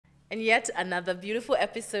And yet another beautiful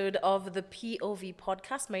episode of the POV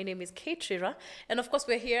podcast. My name is Kate Shira, and of course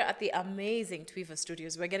we're here at the amazing Twiva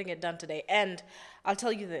Studios. We're getting it done today, and I'll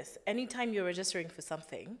tell you this, anytime you're registering for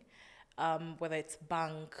something, whether it's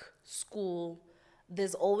bank, school,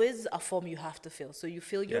 there's always a form you have to fill. So you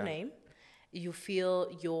fill your name, you fill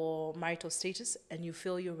your marital status, and you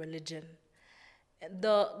fill your religion.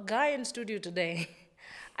 The guy in studio today,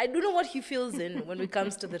 I don't know what he fills in when it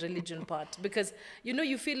comes to the religion part, because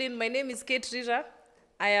you fill in, my name is Kate Rira,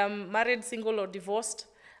 I am married, single, or divorced,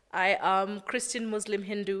 I am Christian, Muslim,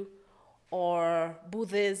 Hindu, or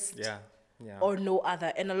Buddhist, or no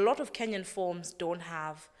other. And a lot of Kenyan forms don't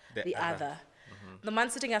have the other. The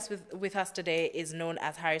man sitting with us today is known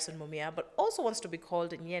as Harrison Mumia, but also wants to be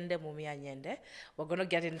called Nyende Mumia Nyende. We're going to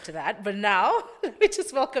get into that. But now, let me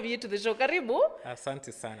just welcome you to the show. Karibu.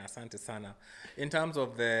 Asante sana, asante sana. In terms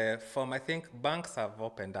of the form, I think banks have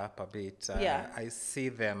opened up a bit. I see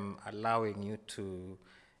them allowing you to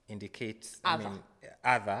indicate,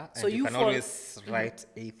 other. So and you can always write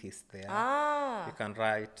atheist there. You can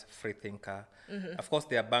write free thinker. Of course,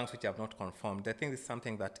 there are banks which have not conformed. I think it's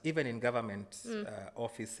something that even in government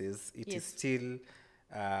offices, it is still,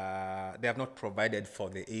 they have not provided for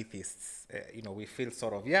the atheists. We feel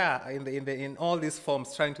sort of, in all these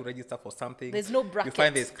forms, trying to register for something. There's no bracket. You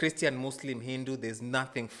find there's Christian, Muslim, Hindu, there's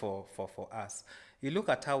nothing for us. You look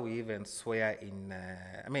at how we even swear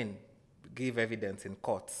in, give evidence in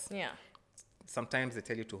courts. Yeah. Sometimes they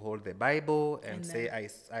tell you to hold the Bible and say,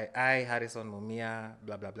 I, Harrison Mumia,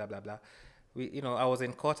 blah, blah, blah, blah, blah. I was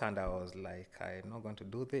in court and I was like, I'm not going to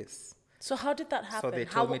do this. So how did that happen? So they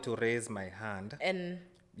told me to raise my hand. And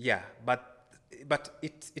but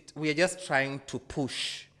we are just trying to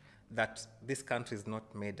push that this country is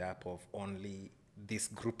not made up of only this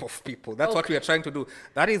group of people. That's what we are trying to do.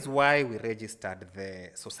 That is why we registered the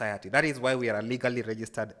society. That is why we are a legally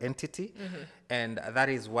registered entity. And that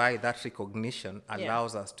is why that recognition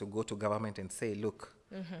allows us to go to government and say, look,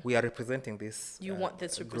 we are representing this want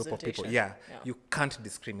this group of people. representation. You can't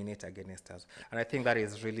discriminate against us. And I think that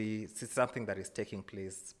is really something that is taking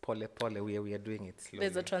place. Pole, we are doing it slowly.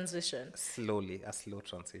 There's a transition. Slowly, a slow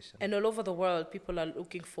transition. And all over the world, people are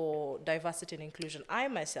looking for diversity and inclusion. I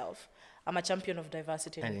myself, I'm a champion of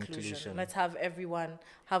diversity and inclusion. Let's have everyone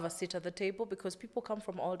have a seat at the table, because people come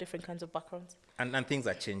from all different kinds of backgrounds. And things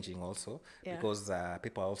are changing also, because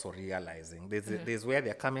people are also realizing there's where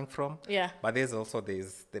they're coming from. But there's also,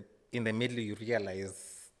 in the middle, you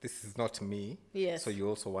realize this is not me. Yes. So you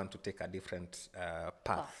also want to take a different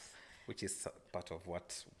path, which is part of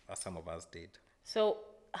what some of us did. So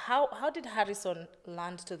how did Harrison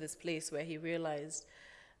land to this place where he realized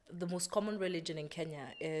the most common religion in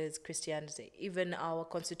Kenya is Christianity? Even our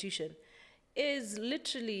constitution is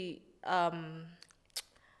literally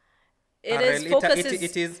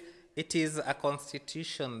it is a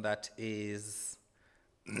constitution that is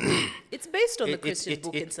it's based on the Christian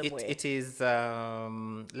book in some way. It is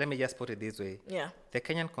let me just put it this way. The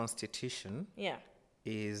Kenyan constitution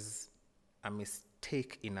is a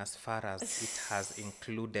mistake in as far as it has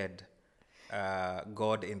included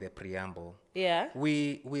God in the preamble.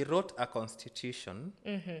 We wrote a constitution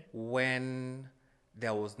when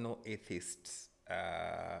there was no atheist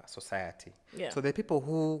society. So the people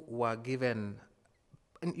who were given,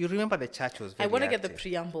 and you remember the church was very I want to active. get the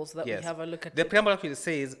preambles that we have a look at. The preamble actually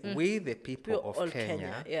says, we the people of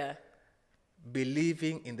Kenya,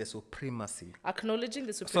 believing in the supremacy. Acknowledging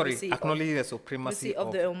the supremacy. Acknowledging the supremacy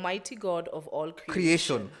of the Almighty God of all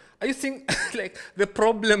creation. Are you seeing like the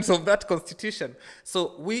problems of that constitution?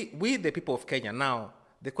 So we the people of Kenya now,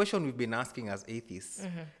 the question we've been asking as atheists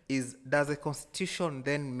is, does the constitution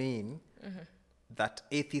then mean that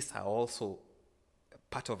atheists are also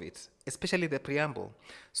part of it, especially the preamble?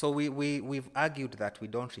 So we've argued that we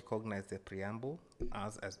don't recognize the preamble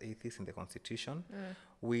as atheists in the constitution.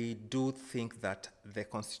 We do think that the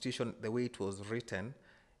constitution, the way it was written,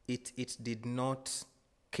 it did not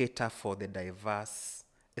cater for the diverse,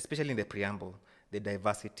 especially in the preamble, the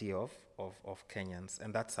diversity of Kenyans.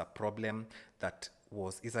 And that's a problem that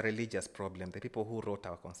is a religious problem. The people who wrote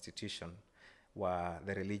our constitution were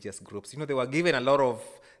the religious groups. They were given a lot of,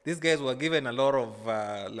 these guys were given a lot of,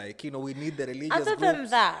 we need the religious Other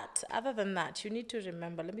groups. than that, you need to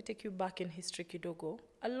remember, let me take you back in history, kidogo.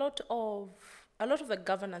 A lot of the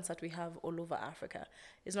governance that we have all over Africa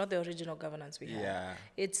is not the original governance we have.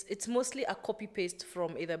 It's mostly a copy-paste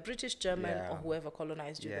from either British, German, or whoever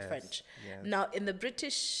colonized you, the French. Now, in the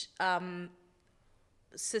British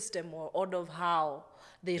system or order of how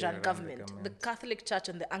they run government. The Catholic Church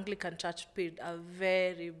and the Anglican Church played a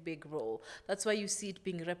very big role. That's why you see it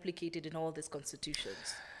being replicated in all these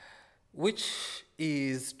constitutions. which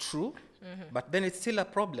is true, but then it's still a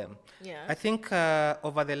problem. Yeah. I think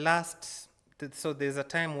over the last, so there's a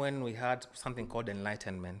time when we had something called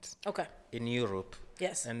enlightenment Okay. in Europe.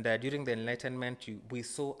 Yes. And during the enlightenment, we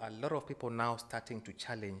saw a lot of people now starting to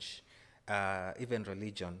challenge even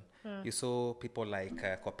religion. You saw people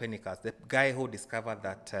like Copernicus, the guy who discovered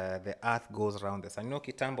that the earth goes around the sun. You know,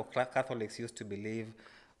 Kitambo Catholics used to believe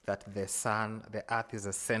that the earth is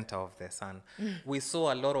the center of the sun. We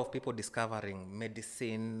saw a lot of people discovering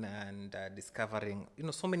medicine and discovering,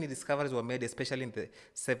 so many discoveries were made, especially in the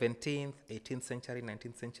 17th, 18th century,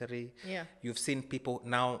 19th century. Yeah. You've seen people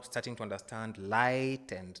now starting to understand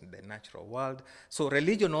light and the natural world. So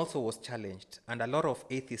religion also was challenged, and a lot of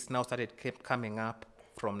atheists now kept coming up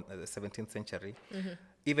from the 17th century.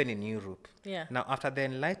 Even in Europe. Yeah. Now, after the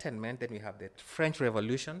Enlightenment, then we have the French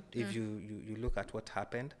Revolution, if you look at what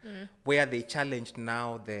happened, where they challenged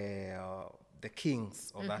now the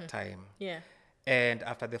kings of that time. Yeah. And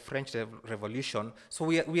after the French Revolution, so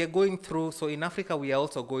we are going through, so in Africa, we are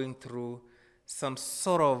also going through some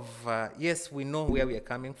sort of, yes, we know where we are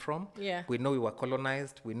coming from. Yeah. We know we were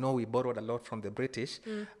colonized. We know we borrowed a lot from the British.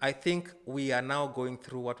 I think we are now going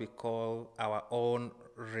through what we call our own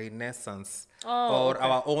renaissance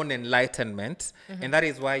our own enlightenment. And that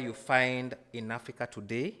is why you find in Africa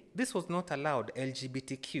today, this was not allowed,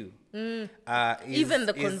 LGBTQ. Even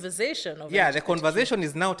the conversation of the conversation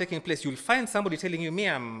is now taking place. You'll find somebody telling you, me,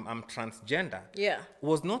 I'm transgender. Yeah.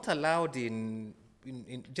 Was not allowed in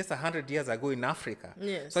just 100 years ago in Africa.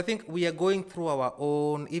 Yes. So I think we are going through our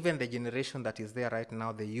own, even the generation that is there right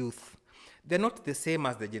now, the youth, they're not the same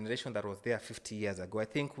as the generation that was there 50 years ago. I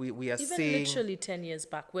think we are even seeing... literally 10 years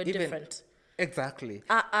back, we're different. Exactly.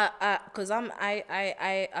 Because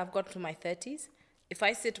I've got to my 30s. If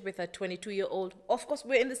I sit with a 22-year-old, of course,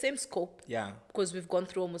 we're in the same scope. Yeah. Because we've gone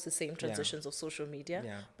through almost the same transitions of social media.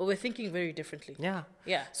 Yeah. But we're thinking very differently. Yeah.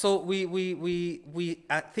 Yeah. So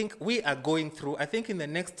I think we are going through, I think in the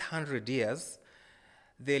next 100 years,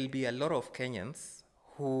 there'll be a lot of Kenyans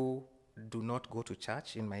who do not go to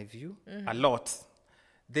church, in my view. A lot.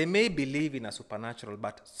 They may believe in a supernatural,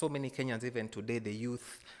 but so many Kenyans, even today, the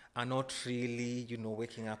youth, are not really,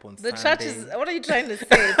 waking up on Sunday. The church is, what are you trying to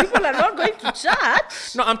say? People are not going to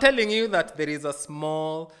church? No, I'm telling you that there is a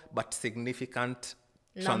small but significant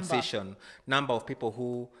number of people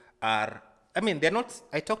who are, they're not,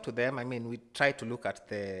 I talk to them, we try to look at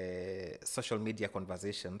the social media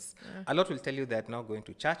conversations. A lot will tell you they're not going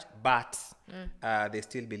to church, but they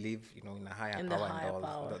still believe, in a higher power and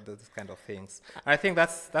all those kind of things. And I think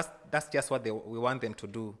that's just what we want them to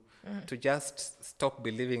do. To just stop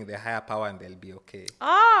believing the higher power and they'll be okay.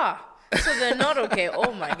 So they're not okay.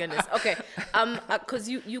 Oh my goodness. Okay. Because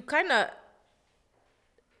you kind of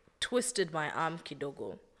twisted my arm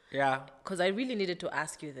kidogo. Yeah. Because I really needed to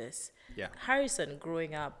ask you this. Yeah. Harrison,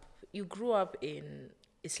 growing up, you grew up in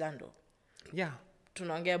Islando. Yeah.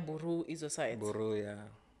 Tunaongea Buru hizo sides. Buru, yeah.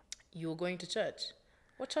 You were going to church.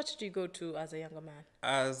 What church did you go to as a younger man?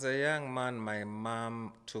 As a young man, my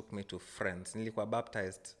mom took me to Friends. Nilikuwa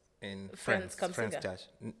baptized in Friends Church.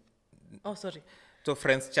 Oh, sorry. So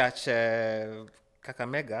Friends Church,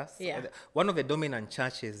 Kakamega. Yeah. One of the dominant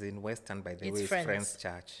churches in Western, by the way, is Friends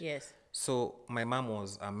Church. Yes. So my mom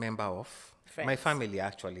was a member of Friends. My family,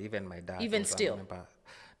 actually, even my dad. Even was still? a member.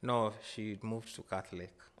 No, she moved to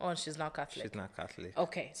Catholic. Oh, she's not Catholic. She's not Catholic.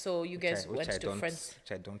 Okay, so you guys went to Friends.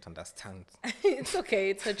 Which I don't understand. It's okay,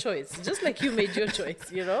 it's her choice. Just like you made your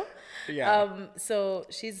choice, Yeah. So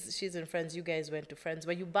she's in Friends. You guys went to Friends.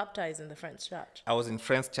 Were you baptized in the Friends church? I was in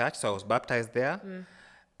Friends Church, so I was baptized there.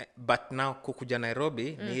 But now kukuja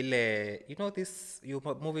Nairobi, ni ile, you're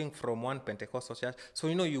moving from one Pentecostal church. So,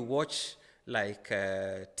 you watch like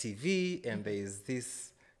TV and there is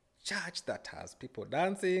this church that has people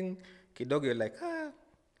dancing. Kidogo, you're like,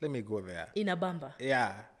 let me go there. In Abamba?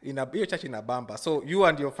 Yeah, your church in Abamba. So you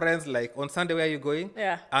and your friends, like, on Sunday, where are you going?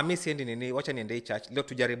 Yeah. I'm siendi nini, wacha niende church. Leo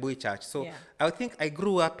tujaribu hii church. So yeah. I think I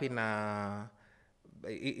grew up in an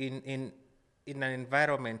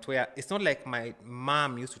environment where it's not like my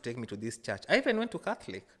mom used to take me to this church. I even went to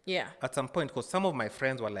Catholic. Yeah. At some point, because some of my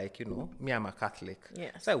friends were like, me, I'm a Catholic.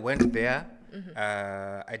 Yes. So I went there.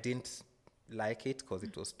 I didn't like it because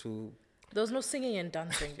it was too... There was no singing and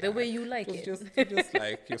dancing the way you like it. Just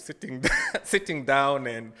like you're sitting down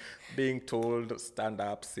and being told, stand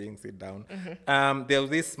up, sing, sit down. There was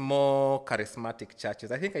these more charismatic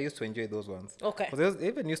churches. I think I used to enjoy those ones. Okay. Because they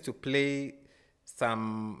even used to play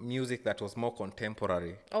some music that was more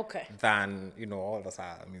contemporary Okay. than, you know, all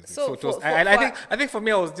the music. So it was, for- I think for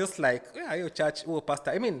me, I was just like, yeah, your church, oh,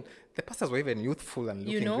 pastor. I mean, the pastors were even youthful and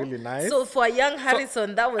looking You know? really nice. So for a young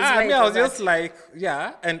Harrison, that was I where mean, it I was was just at. like,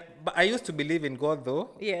 yeah, but I used to believe in God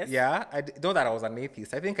though. Yes. Yeah, not that I was an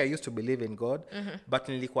atheist. I think I used to believe in God, but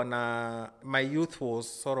my youth was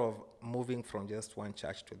sort of moving from just one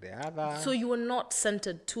church to the other. So you were not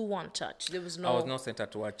centered to one church. There was no. I was not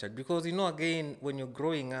centered to one church because, you know, again, when you're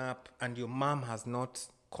growing up and your mom has not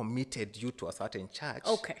committed you to a certain church,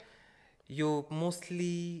 Okay. you're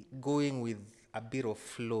mostly going with a bit of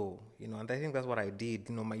flow, you know, and I think that's what I did.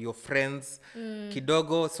 You know, your friends,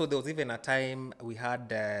 kidogo. So there was even a time we had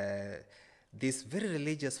these very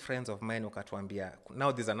religious friends of mine wakatuambia,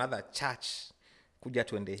 now there's another church, kuja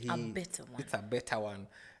tuende hii. A better one. It's a better one.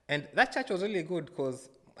 And that church was really good because,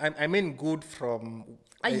 I mean good from...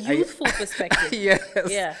 A youthful perspective. Yes.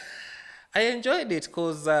 Yeah. I enjoyed it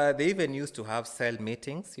because they even used to have cell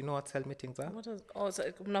meetings. You know what cell meetings are? What is? Oh, so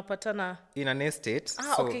mnapatana. In an estate.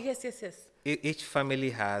 Ah, okay. Yes. Each family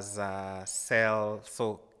has a cell.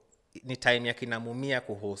 So ni time ya kina Mumia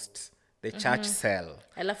kuhost the church cell.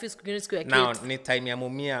 Alafu siku ya Now kids. ni time ya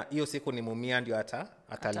Mumia, hiyo siku ni Mumia ndio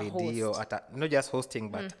atalidio, not just hosting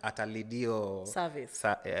but atalidio Service.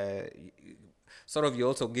 Sort of, you're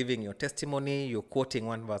also giving your testimony, you're quoting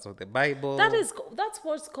one verse of the Bible. That's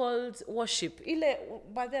what's called worship. Ile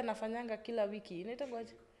baadhi anafanyanga kila wiki.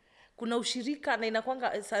 Inaitangwaje? Kuna ushirika na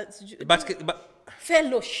inakwanga but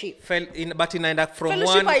fellowship. But in from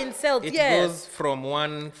Fellowship one, in itself, it yes. goes from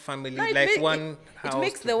one family, No, one house. It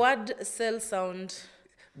makes the word cell sound.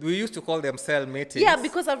 We used to call them cell meetings. Yeah,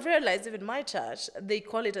 because I've realized even my church, they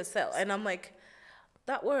call it a cell. And I'm like,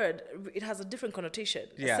 that word, it has a different connotation.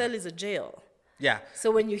 Yeah. A cell is a jail. Yeah. So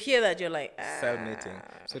when you hear that, you're like, Cell meeting.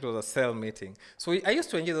 So it was a cell meeting. So I used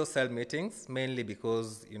to enjoy those cell meetings mainly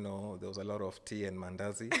because, you know, there was a lot of tea and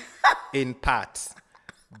mandazi in part.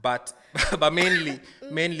 But mainly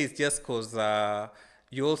it's just because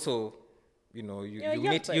you also, you know,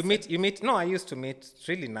 you meet. No, I used to meet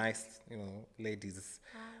really nice, you know, ladies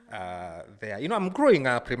there. You know, I'm growing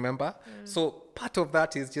up, remember? So part of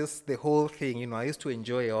that is just the whole thing. You know, I used to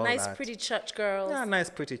enjoy all that. nice, pretty church girls. Yeah, nice,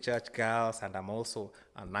 pretty church girls. And I'm also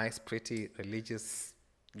a nice, pretty religious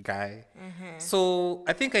guy. So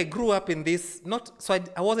I think I grew up in this,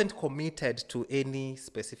 I wasn't committed to any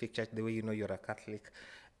specific church the way, you know, you're a Catholic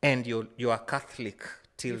and you're a Catholic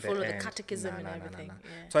till the end. You follow the catechism and everything.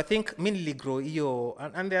 Yeah. So I think mainly grow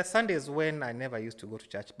and there are Sundays when I never used to go to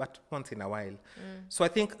church, but once in a while. So I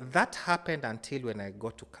think that happened until when I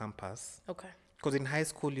got to campus. Okay. Because in high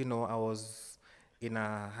school, you know, I was in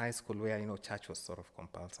a high school where, you know, church was sort of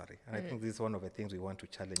compulsory. And I think this is one of the things we want to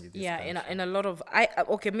challenge in this country. In a lot of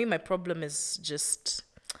my problem is just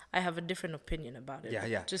I have a different opinion about it.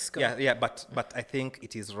 Yeah. Just go. Yeah, but I think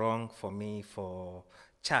it is wrong for me for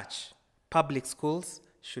church. Public schools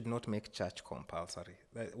should not make church compulsory.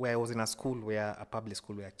 Where I was in a school a public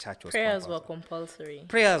school where church was Prayers compulsory. were compulsory.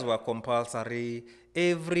 Prayers were compulsory.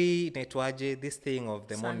 Every netwaje, this thing of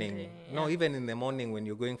the Sunday, morning. No, even in the morning when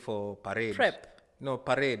you're going for parade. Prep. No,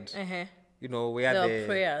 parade. You know, where There were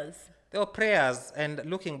prayers. There were prayers. And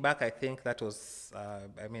looking back, I think that was,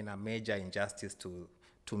 a major injustice to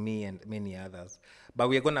me and many others. But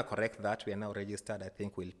we're going to correct that. We are now registered. I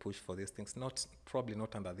think we'll push for these things. Probably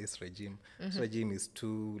not under this regime. This regime is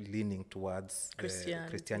too leaning towards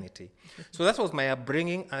Christianity. So that was my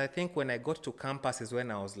upbringing. And I think when I got to campus is when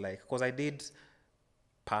I was like, because I did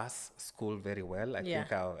pass school very well. I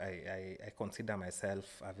think I consider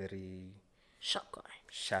myself a very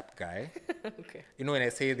sharp guy. Okay. You know, when I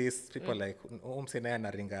say this, people are like,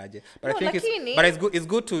 naringaje. But No, I think it's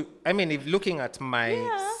good to, I mean, if looking at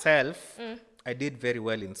myself, I did very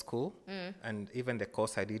well in school. And even the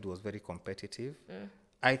course I did was very competitive.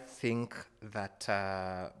 I think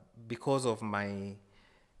that because of my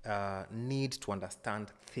need to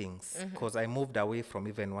understand things, because I moved away from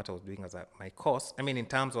even what I was doing as my course. I mean, in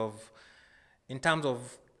terms of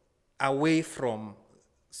away from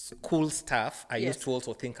school stuff, I used to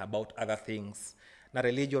also think about other things. Now,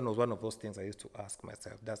 religion was one of those things I used to ask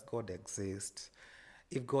myself, does God exist?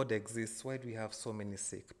 If God exists, why do we have so many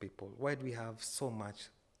sick people? Why do we have so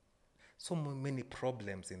many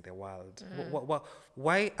problems in the world?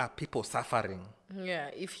 Why are people suffering? Yeah,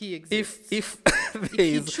 if he exists. If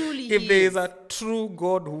there is a true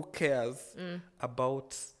God who cares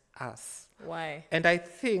about us. Why? And I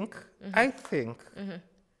think,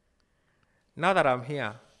 now that I'm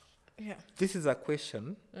here, this is a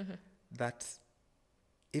question that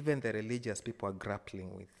even the religious people are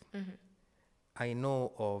grappling with. I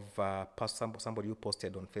know of somebody who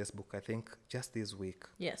posted on Facebook, I think just this week,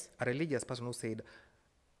 Yes. a religious person who said,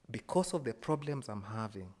 because of the problems I'm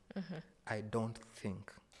having, I don't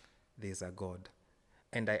think there's a God.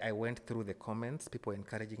 And I went through the comments, people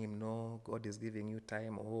encouraging him, no, God is giving you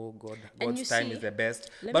time. Oh, God's time is the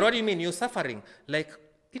best. But what do you mean? You're suffering. Like,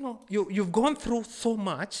 you've gone through so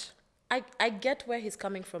much. I get where he's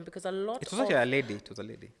coming from, because It was actually a lady. It was a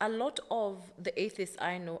lady. A lot of the atheists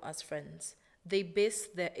I know as friends, they base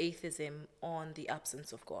their atheism on the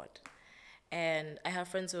absence of God. And I have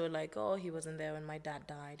friends who are like, oh, he wasn't there when my dad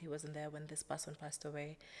died. He wasn't there when this person passed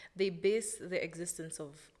away. They base the existence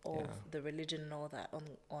of the religion and all that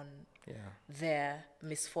on their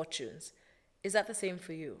misfortunes. Is that the same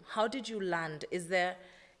for you? How did you land? Is there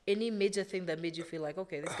any major thing that made you feel like,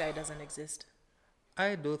 okay, this guy doesn't exist?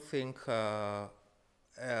 I do think, I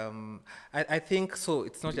think so.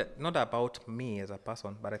 It's not about me as a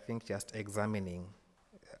person, but I think just examining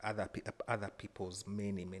other people's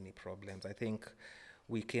many problems. I think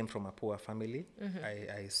we came from a poor family.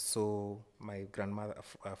 I saw my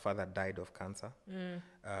father died of cancer.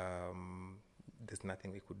 There's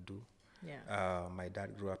nothing we could do. My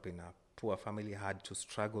dad grew up in a poor family, had to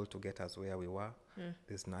struggle to get us where we were.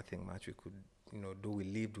 There's nothing much we could do. We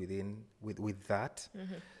lived with that.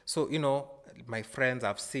 So my friends,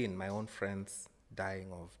 I've seen my own friends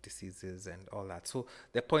dying of diseases and all that. So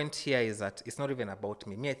the point here is that it's not even about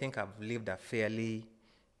me. I think I've lived a fairly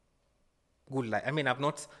good life. I mean,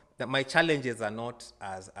 my challenges are not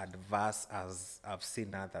as adverse as I've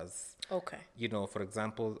seen others. Okay. For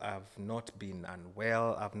example, I've not been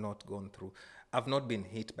unwell. I've not been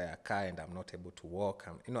hit by a car and I'm not able to walk.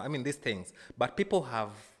 These things. But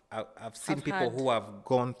I've seen people who have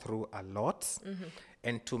gone through a lot.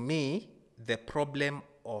 And to me, the problem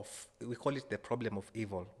we call it the problem of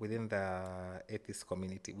evil within the atheist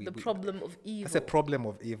community. Problem of evil. That's a problem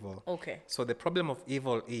of evil. Okay. So the problem of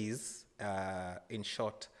evil is, in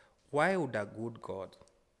short, why would a good God,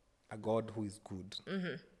 a God who is good?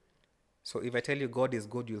 So if I tell you God is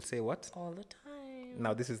good, you'll say what? All the time.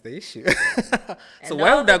 Now this is the issue. So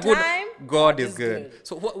why would a good God is good?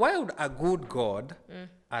 So why would a good God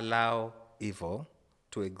allow evil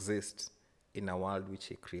to exist in a world which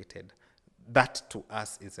he created? That to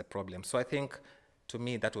us is a problem. So I think, to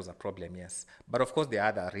me, that was a problem, yes. But of course, there are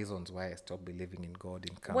other reasons why I stopped believing in God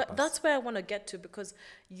in campus. Well, that's where I want to get to, because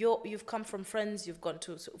you've come from friends, you've gone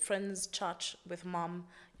to friends' church with mom,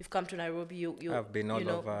 you've come to Nairobi, I've been all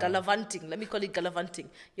over. Gallivanting. Let me call it gallivanting.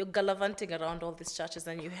 You're gallivanting around all these churches,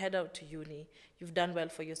 and you head out to uni. You've done well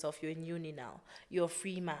for yourself. You're in uni now. You're a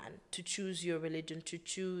free man to choose your religion, to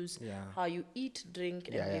choose how you eat, drink,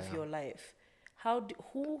 and live your life.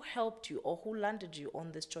 Who helped you, or who landed you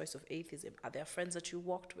on this choice of atheism? Are there friends that you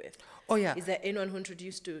walked with? Oh, yeah. Is there anyone who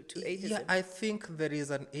introduced to atheism? Yeah, I think there is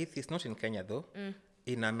an atheist, not in Kenya though,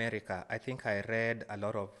 in America. I think I read a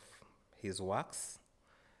lot of his works.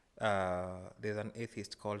 There's an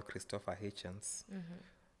atheist called Christopher Hitchens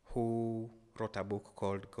who wrote a book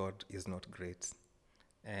called God is Not Great.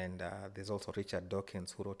 And there's also Richard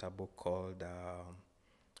Dawkins who wrote a book called...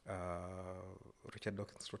 Richard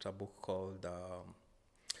Dawkins wrote a book called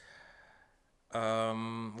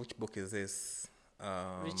which book is this?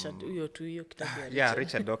 Richard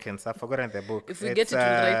Dawkins. I've forgotten the book. If we get it, we'll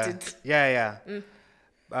write it. Yeah.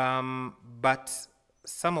 But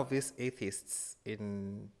some of these atheists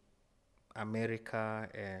in America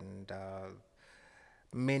and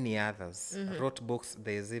many others wrote books.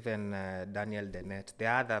 There's even Daniel Dennett. There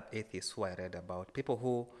are other atheists who I read about, people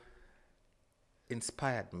who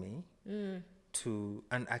inspired me and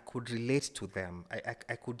I could relate to them.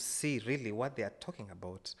 I could see really what they are talking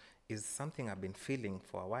about is something I've been feeling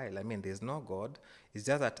for a while. I mean, there's no God. It's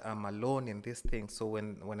just that I'm alone in this thing. So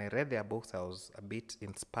when I read their books, I was a bit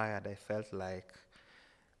inspired. I felt like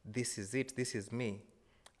this is it. This is me.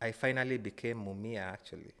 I finally became Mumia,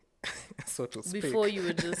 actually, so to speak. Before you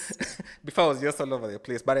were just... Before I was just all over the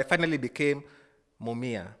place. But I finally became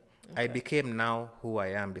Mumia. Okay. I became now who I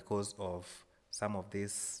am because of some of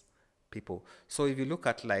these people. So if you look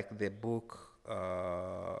at like the book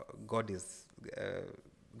God is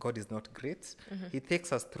Not Great, he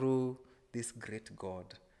takes us through this great God,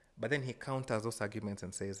 but then he counters those arguments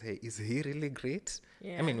and says, hey, is he really great?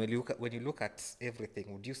 I mean, when you look at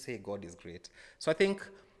everything, would you say God is great? So I think,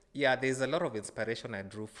 there's a lot of inspiration I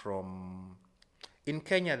drew from... In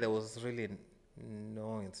Kenya, there was really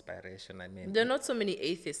no inspiration. I mean, there are not so many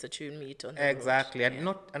atheists that you meet on the exactly.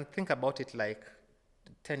 road. And think about it, like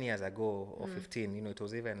 10 years ago or 15, it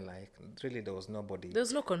was even like, really there was nobody. There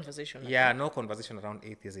was no conversation. No conversation around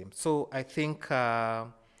atheism. So I think I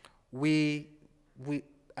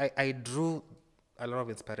drew a lot of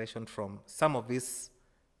inspiration from some of these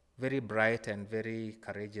very bright and very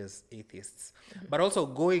courageous atheists. But also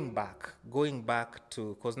going back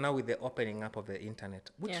to, because now with the opening up of the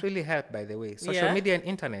internet, which really helped, by the way, social media and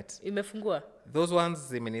internet, Imefungua. those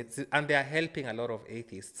ones, I mean, and they are helping a lot of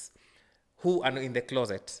atheists who are in the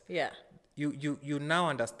closet. Yeah. You now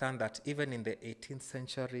understand that even in the 18th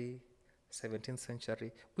century, 17th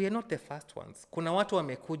century, we are not the first ones. Kuna watu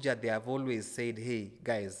wamekuja, they have always said, hey,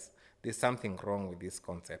 guys, there's something wrong with this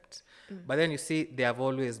concept. But then you see, they have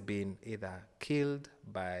always been either killed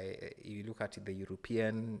by, you look at the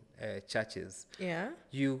European churches. Yeah.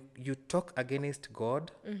 You talk against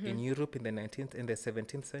God in Europe in the 19th, in the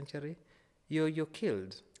 17th century, you're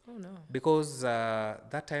killed. Oh, no. Because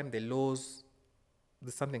that time the laws,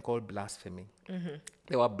 there's something called blasphemy.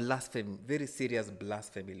 There were blasphemy, very serious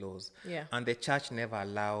blasphemy laws. Yeah. And the church never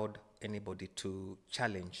allowed anybody to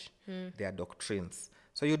challenge their doctrines.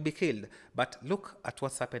 So you'd be killed. But look at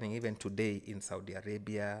what's happening even today in Saudi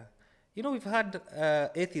Arabia. You know, we've had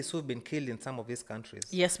atheists who've been killed in some of these countries.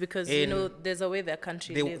 Yes, because, you know, there's a way their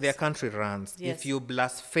country lives. Their country runs. Yes. If you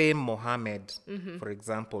blaspheme Muhammad, for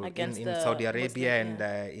example, in Saudi Arabia and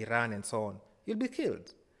Iran and so on, you'll be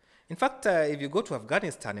killed. In fact, if you go to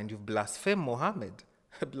Afghanistan and you blaspheme Muhammad,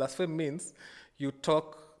 blaspheme means you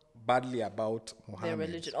talk badly about Muhammad. Their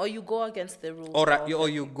religion. Or you go against the rules. Or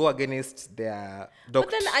you go against their doctrines.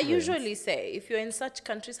 But then I usually say, if you're in such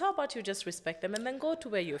countries, how about you just respect them and then go to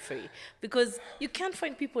where you're free? Because you can't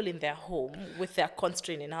find people in their home with their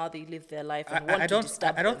constraint in how they live their life and want to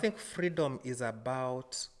disturb I don't them. think freedom is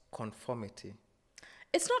about conformity.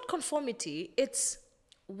 It's not conformity. It's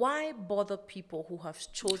why bother people who have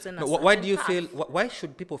chosen a Why certain do you path? feel? Why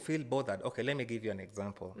should people feel bothered? Okay, let me give you an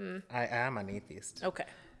example. I am an atheist. Okay.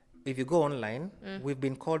 If you go online, we've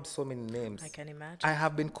been called so many names. I can imagine. I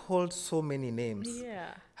have been called so many names.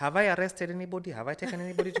 Yeah. Have I arrested anybody? Have I taken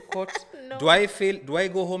anybody to court? No. Do I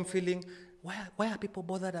go home feeling, why are people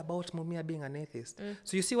bothered about Mumia being an atheist?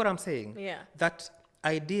 So you see what I'm saying? Yeah. That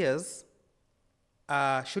ideas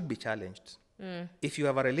should be challenged. If you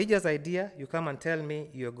have a religious idea, you come and tell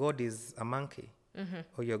me your God is a monkey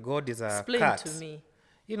or your God is a Explain cat. to me.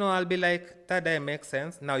 You know, I'll be like, that doesn't make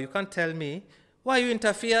sense. Now you can't tell me, why are you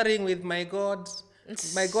interfering with my God?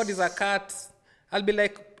 My God is a cat. I'll be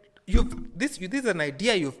like, this is an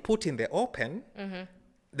idea you've put in the open.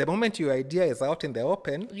 The moment your idea is out in the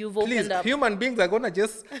open, You've please, opened up. human beings are going to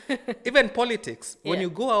just, even politics, when Yeah. you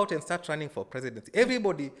go out and start running for presidency,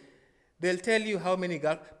 everybody, they'll tell you how many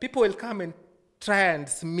people will come and try and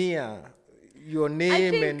smear your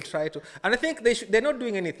name and try to, and I think they're not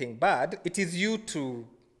doing anything bad. It is you to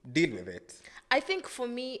deal with it. I think for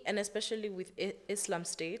me, and especially with Islam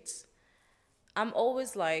states, I'm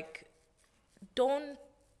always like, don't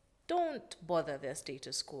bother their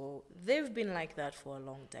status quo. They've been like that for a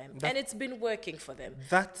long time, and it's been working for them.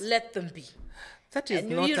 Let them be. That is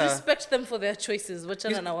And not you respect them for their choices.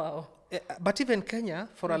 Wachana na wao. But even Kenya,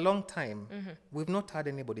 for a long time, we've not had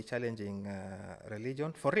anybody challenging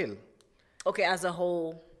religion for real. Okay, as a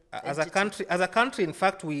whole. As a country, in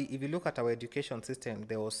fact, if you look at our education system,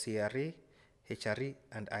 there was CRE, HRE,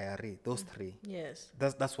 and IRE. Those three. Yes.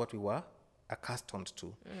 That's what we were accustomed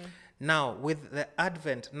to. Now, with the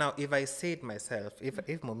advent, if I said myself, if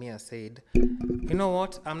Mumia said, you know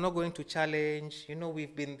what, I'm not going to challenge, you know,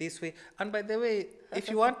 we've been this way. And by the way, if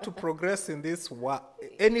you want to progress in this,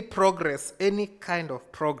 any kind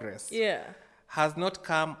of progress, Yeah. has not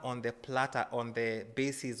come on the platter, on the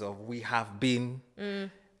basis of we have been.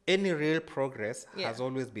 Any real progress has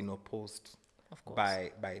always been opposed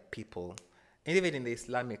by people. And even in the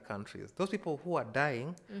Islamic countries, those people who are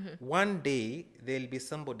dying, one day there'll be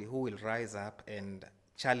somebody who will rise up and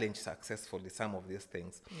challenge successfully some of these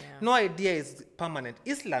things. Yeah. No idea is permanent.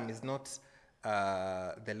 Islam is not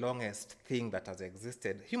the longest thing that has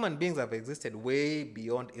existed. Human beings have existed way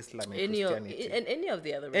beyond Islam and Christianity. And any of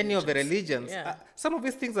the other religions. Any of the religions. Yeah. Some of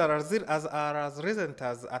these things are as recent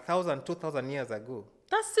as 1,000, 2,000 years ago.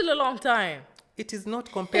 That's still a long time. It is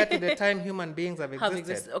not compared to the time human beings have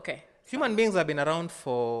existed. Okay. Human beings have been around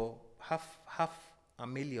for half a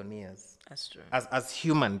million years. That's true. As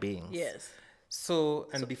human beings. Yes. So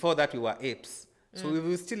before that we were apes. So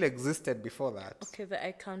we still existed before that. Okay,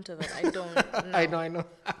 I counter that. I don't know. I know.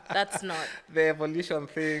 That's not. The evolution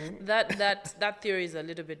thing. That theory is a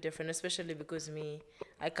little bit different, especially because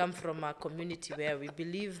I come from a community where we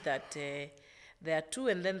believe that there are two,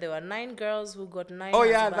 and then there were 9 girls who got 9. Oh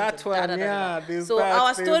yeah, husbands that one. Yeah, so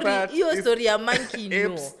our story, your story, a monkey,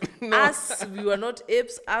 no. Apes, no. Us, we were not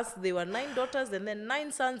apes. Us, they were 9 daughters, and then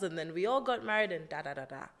 9 sons, and then we all got married, and da da da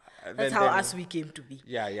da. That's how us we came to be.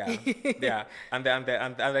 Yeah, yeah. And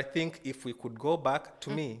I think if we could go back, to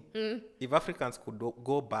me, if Africans could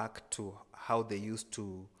go back to how they used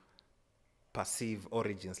to perceive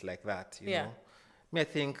origins like that, you know, I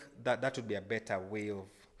think that would be a better way of.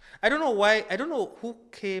 I don't know why. I don't know who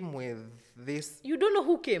came with this. You don't know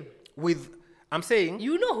who came with. I'm saying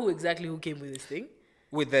you know who came with this thing.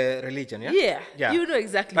 With the religion, yeah. Yeah. You know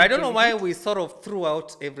exactly. But I don't know why we sort of threw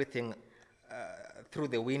out everything through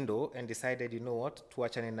the window and decided, you know what,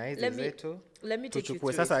 tuachane na hizi zetu. Let me take you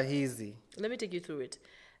through sasa hizi. Let me take you through it.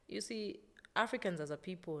 You see, Africans as a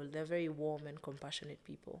people, they're very warm and compassionate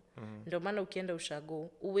people. Ndio maana ukienda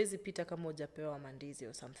ushago, uwezi pita kama hujapewa mandizi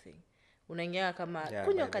or something. Unaingia kama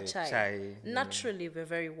kunywa kachai. Naturally, we're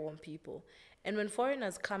very warm people. And when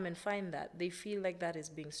foreigners come and find that, they feel like that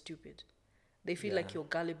is being stupid. They feel like you're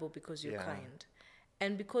gullible because you're kind.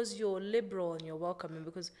 And because you're liberal and you're welcoming,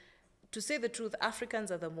 because to say the truth,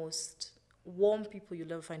 Africans are the most warm people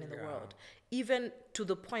you'll ever find in the world. Even to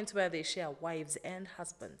the point where they share wives and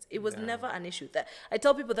husbands. It was never an issue. That I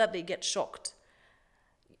tell people that they get shocked.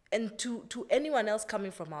 And to anyone else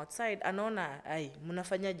coming from outside, anaona, ay,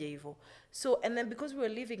 munafanyaje hivyo. So, and then because we were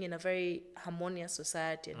living in a very harmonious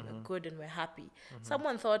society and we're good and we're happy,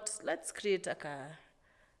 someone thought, let's create a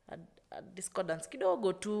discordance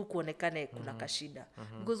kidogo tu kuonekane kuna kashida.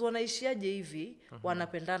 Because wanaishiaje hivi,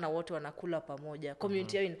 wanapendana wote wanakula pamoja.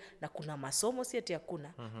 Community yao na kuna masomo si ati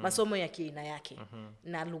hakuna. Masomo ya kiaina yake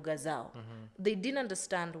na lugha zao. They didn't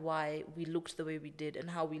understand why we looked the way we did and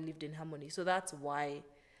how we lived in harmony. So that's why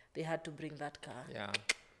they had to bring that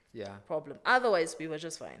problem. Otherwise, we were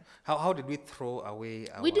just fine. How did we throw away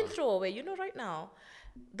our... We didn't throw away. You know, right now,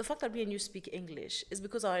 the fact that me and you speak English is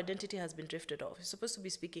because our identity has been drifted off. We're supposed to be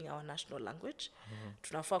speaking our national language.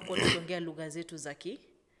 Tunafaa kuwa tukiongea lugha zetu za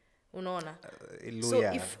unaona?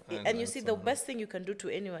 So if and you see, the best thing you can do to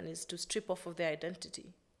anyone is to strip off of their identity.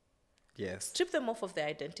 Yes. Strip them off of their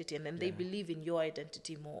identity, and then they believe in your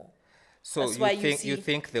identity more. So you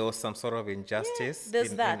think there was some sort of injustice? Yeah,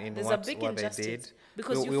 there's in there's what, a big what injustice. they did?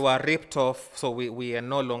 Because we were ripped off, so we are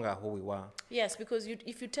no longer who we were. Yes, because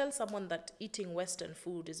if you tell someone that eating Western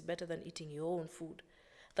food is better than eating your own food,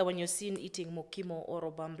 that when you're seen eating mokimo or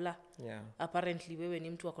obambla, apparently wewe ni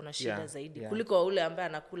mtu akona shida zaidi. Kuliko ule ambaye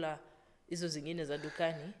anakula hizo zingine za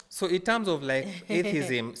dukani. So in terms of like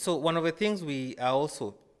atheism, so one of the things we are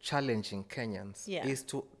also challenging Kenyans is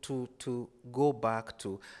to go back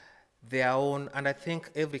to their own, and I think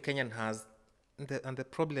every Kenyan has, and the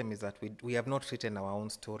problem is that we have not written our own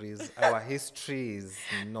stories. Our history is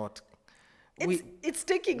not. It's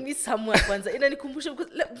taking me somewhere, Kwanza.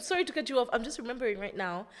 Sorry to cut you off. I'm just remembering right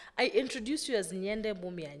now. I introduced you as Nyende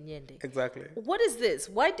Mumia Nyende. Exactly. What is this?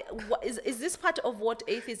 Why is this part of what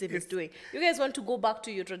atheism is doing? You guys want to go back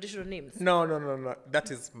to your traditional names? No. That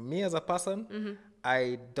is me as a person.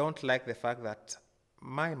 I don't like the fact that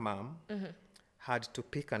my mom had to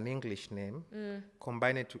pick an English name,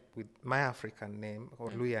 combine it with my African name or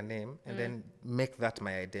Luya name, and then make that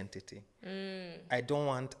my identity. I don't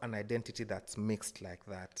want an identity that's mixed like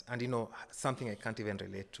that. And, you know, something I can't even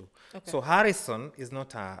relate to. Okay. So Harrison is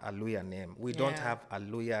not a Luya name. We don't have a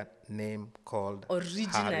Luya name called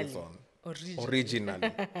Harrison.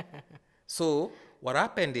 Originally. So what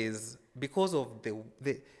happened is, because of the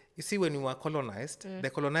you see, when we were colonized, the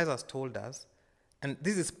colonizers told us, and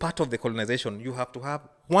this is part of the colonization, you have to have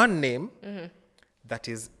one name that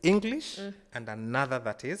is English and another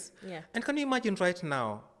that is. And can you imagine right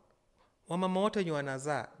now, wamama wote wenye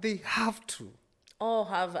wanazaa, they have to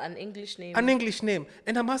have an English name. An English name.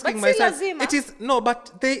 And I'm asking myself, it is, no,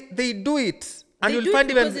 but they do it. And you'll find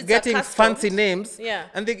even getting fancy names. Yeah.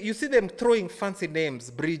 And you see them throwing fancy names.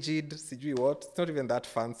 Brigid, sijui what. It's not even that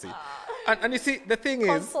fancy. And you see, the thing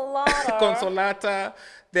is... Consolata.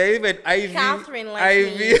 They're even Ivy. Catherine, like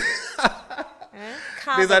Ivy.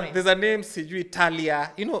 Catherine. There's a name, sijui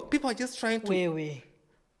Talia. You know, people are just trying to... Wait.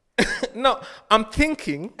 No, I'm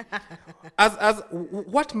thinking, as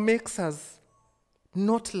what makes us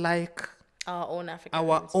not like...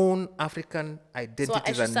 Our own African identities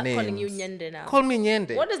and names. So I should start calling you Nyende now. Call me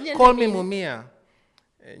Nyende. What does Nyende Call mean? me Mumia.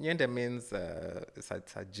 Nyende means it's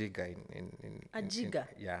a jiga in a jiga?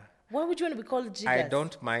 Yeah. Why would you want to be called jigas? I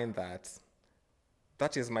don't mind that.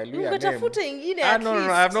 That is my Luya name. No,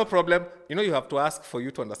 I have no problem. You know, you have to ask for you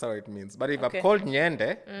to understand what it means. But if I'm called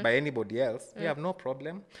Nyende by anybody else, you have no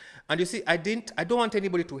problem. And you see, I don't want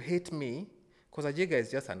anybody to hate me, because a jiga is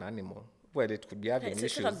just an animal. Well, it could be having issues.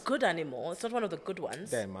 It's not a good animal. It's not one of the good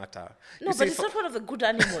ones. Doesn't matter. No, but it's not one of the good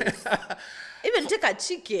animals. Even take a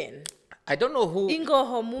chicken. I don't know who.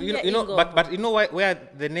 Ingo Mumia, you know, but you know where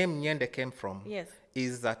the name Nyende came from? Yes.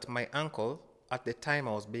 Is that my uncle at the time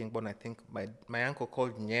I was being born, I think my uncle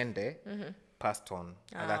called Nyende passed on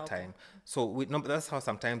at that time. So that's how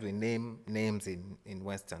sometimes we name names in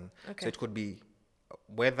Western. Okay. So it could be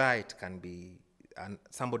whether it can be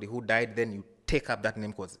somebody who died, then you take up that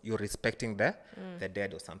name because you're respecting the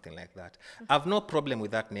dead or something like that. I have no problem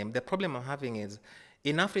with that name. The problem I'm having is,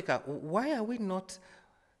 in Africa, why are we not...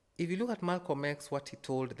 If you look at Malcolm X, what he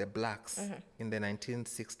told the blacks in the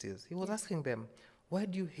 1960s, he was asking them, why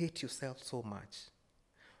do you hate yourself so much?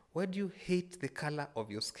 Why do you hate the color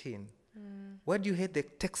of your skin? Why do you hate the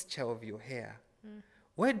texture of your hair?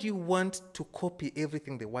 Why do you want to copy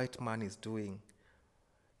everything the white man is doing?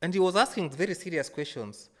 And he was asking very serious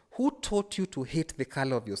questions. Who taught you to hate the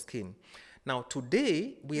color of your skin? Now,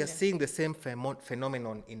 today, we are seeing the same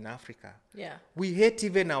phenomenon in Africa. Yeah. We hate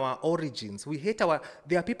even our origins. We hate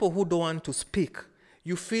there are people who don't want to speak.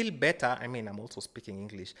 You feel better. I mean, I'm also speaking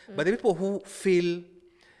English. But the people who feel...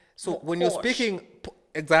 So when you're speaking...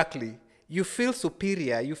 Exactly. You feel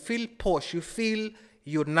superior. You feel posh. You feel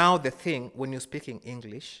you're now the thing when you're speaking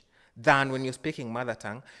English than when you're speaking mother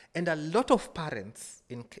tongue. And a lot of parents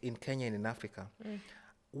in Kenya and in Africa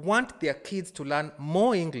want their kids to learn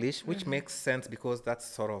more English, which makes sense because that's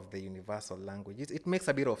sort of the universal language. It makes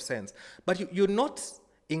a bit of sense. But you're not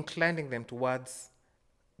inclining them towards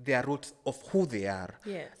their roots of who they are.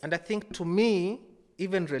 Yes. And I think, to me,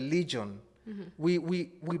 even religion,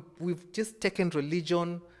 we've just taken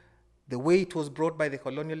religion the way it was brought by the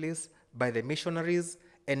colonialists, by the missionaries,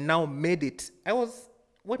 and now made it...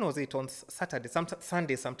 When was it? On Saturday.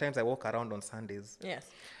 Sundays, sometimes I walk around on Sundays. Yes.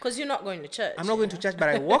 Because you're not going to church. I'm not going to church, but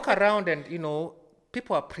I walk around and,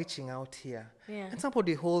 people are preaching out here. Yeah. And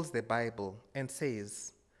somebody holds the Bible and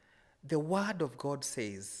says, the word of God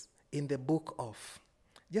says in the book of...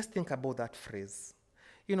 Just think about that phrase.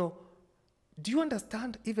 Do you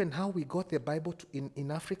understand even how we got the Bible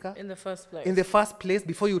in Africa? In the first place. In the first place,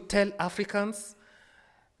 before you tell Africans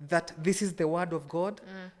that this is the word of God?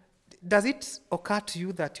 Does it occur to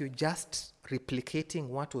you that you're just replicating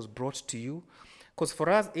what was brought to you? Because for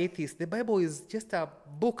us atheists, the Bible is just a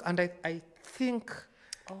book, and I think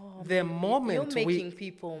the moment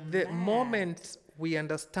we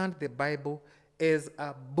understand the Bible as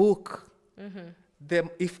a book,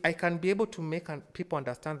 if I can be able to make people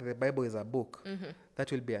understand that the Bible is a book,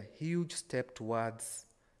 that will be a huge step towards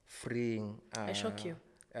freeing. I shock you.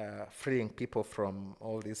 Freeing people from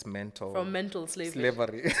all this mental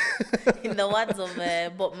slavery. In the words of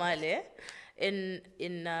Bob Marley,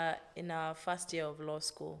 in our first year of law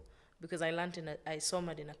school, because I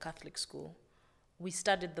summered in a Catholic school, we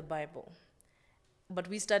studied the Bible, but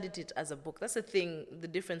we studied it as a book. That's the thing, the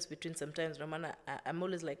difference between sometimes, Ramana, I'm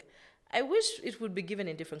always like, I wish it would be given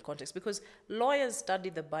in different contexts, because lawyers study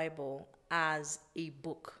the Bible as a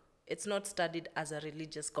book. It's not studied as a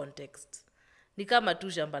religious context. Ni kama tu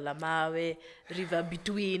shamba la mawe, river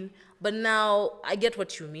between. But now I get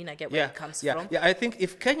what you mean. I get where it comes from. Yeah, I think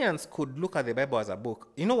if Kenyans could look at the Bible as a book,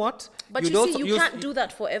 you know what? But you can't do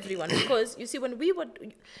that for everyone, because you see when we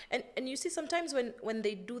would, and you see sometimes when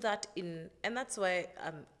they do that and that's why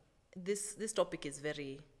this topic is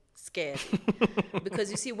very scary.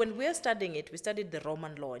 Because you see, when we're studying it, we studied the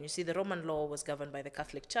Roman law, and you see the Roman law was governed by the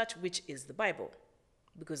Catholic Church, which is the Bible,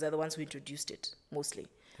 because they're the ones who introduced it mostly.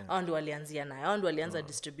 Ndio walianzia nayo, ndio walianza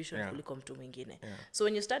distribution kuliko mtu mwingine. So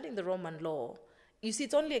when you're studying the Roman law, you see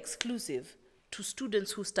it's only exclusive to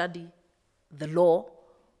students who study the law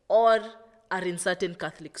or are in certain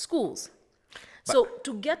Catholic schools. So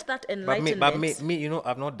to get that enlightenment... But me,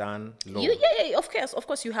 I've not done law. Yeah, of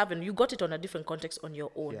course you haven't. You got it on a different context on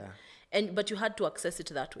your own. Yeah. But you had to access it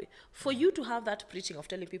that way. For you to have that preaching of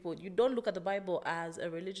telling people, you don't look at the Bible as a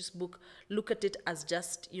religious book, look at it as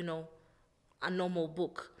just, a normal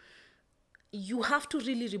book. You have to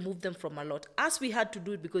really remove them from a lot. As we had to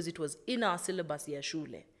do it because it was in our syllabus ya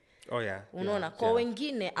shule. Oh yeah. Unaona, kwa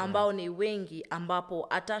wengine ambao ni wengi ambapo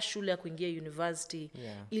hata shule ya kuingia university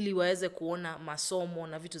ili waweze kuona masomo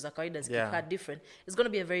na vitu za kawaida zikikaa different, it's going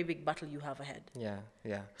to be a very big battle you have ahead.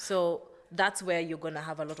 Yeah. So that's where you're going to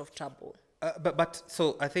have a lot of trouble. But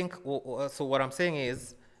so I think so what I'm saying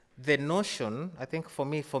is the notion, I think for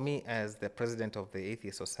me as the president of the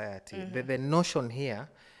Atheist Society, the notion here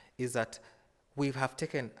is that we have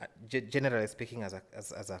taken, generally speaking, as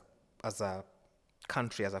a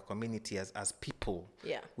country, as a community, as people,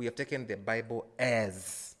 we have taken the Bible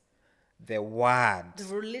as the word. The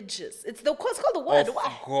religious. It's called the word. Of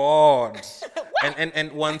God.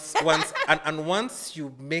 and once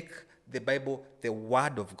you make the Bible the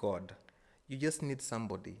word of God, you just need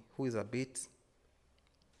somebody who is a bit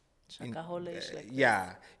Shakahole-ish like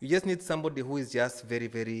yeah, you just need somebody who is just very,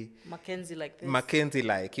 very Mackenzie-like this.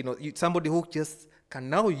 Mackenzie-like. You know, somebody who just can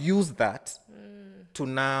now use that to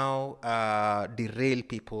now derail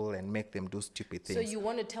people and make them do stupid things. So you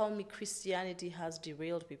want to tell me Christianity has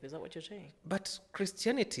derailed people? Is that what you're saying? But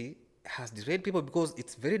Christianity has derailed people because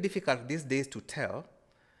it's very difficult these days to tell,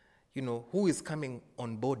 you know, who is coming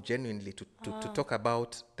on board genuinely to talk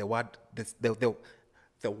about the word,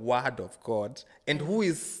 the word of God, and who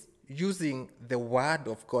is using the word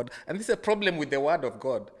of God. And this is a problem with the word of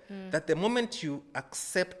God, that the moment you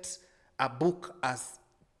accept a book as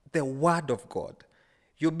the word of God,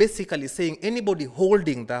 you're basically saying anybody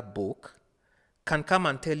holding that book can come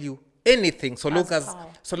and tell you anything so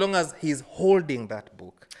long as he's holding that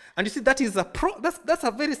book. And you see, that is that's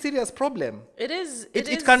a very serious problem. It is.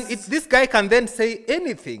 This guy can then say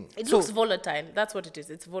anything. It looks volatile. That's what it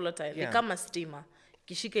is. It's volatile. Yeah. Ni kama steamer.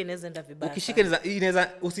 Ukishika inaweza enda vibaya. Ukishika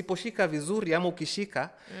inaweza usiposhika vizuri ama ukishika,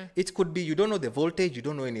 it could be you don't know the voltage, you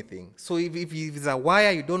don't know anything. So if it's a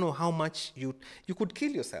wire, you don't know how much you could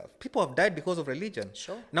kill yourself. People have died because of religion.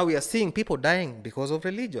 Sure. Now we are seeing people dying because of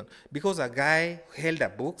religion. Because a guy held a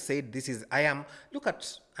book, said look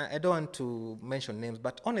at, I don't want to mention names,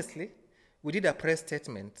 but honestly, we did a press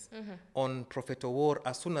statement on Prophet War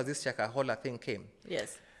as soon as this Shakahola thing came.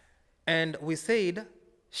 Yes. And we said,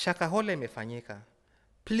 Shakahola imefanyika.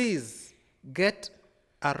 Please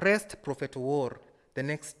arrest Prophet War the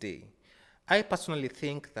next day. I personally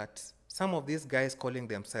think that some of these guys calling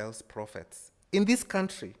themselves prophets in this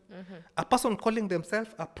country, a person calling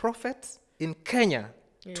themselves a prophet in Kenya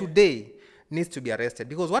today needs to be arrested,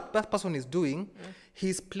 because what that person is doing,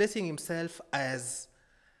 he's placing himself as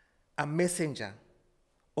a messenger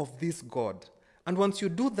of this God. And once you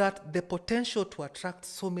do that, the potential to attract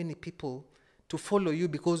so many people to follow you,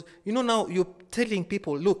 because you know now you're telling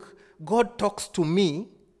people, look, God talks to me,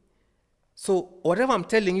 so whatever I'm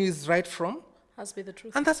telling you is right from. Has to be the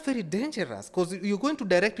truth. And that's very dangerous, because you're going to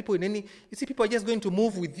direct people you see, people are just going to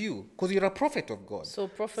move with you because you're a prophet of God. So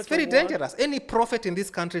prophet it's very dangerous. Any prophet in this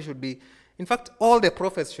country should be, in fact, all the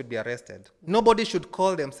prophets should be arrested. Nobody should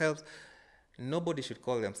call themselves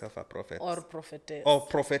a prophet. Or prophetess. Or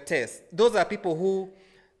prophetess. Those are people who,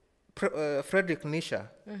 Friedrich Nietzsche,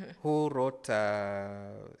 who wrote,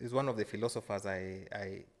 is one of the philosophers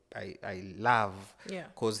I love,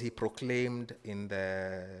 because he proclaimed in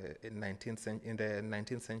the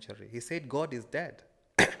 19th century. He said God is dead,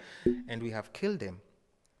 and we have killed him.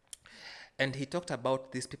 And he talked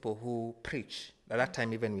about these people who preach. At that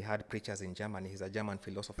time, even we had preachers in Germany. He's a German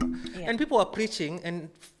philosopher. Yeah. And people were preaching, and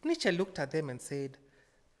Nietzsche looked at them and said,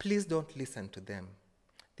 please don't listen to them.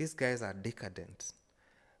 These guys are decadent.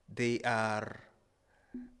 They are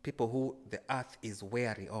people who the earth is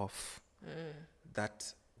wary of,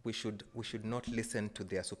 that we should not listen to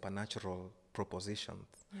their supernatural propositions.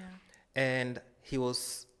 Yeah. And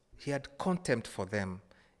he had contempt for them.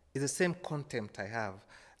 It's the same contempt I have.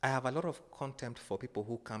 I have a lot of contempt for people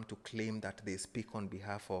who come to claim that they speak on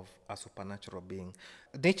behalf of a supernatural being.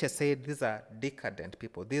 Nietzsche said these are decadent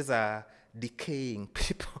people. These are decaying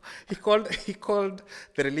people. He called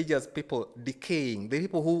the religious people decaying. The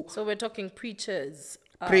people who... So we're talking preachers,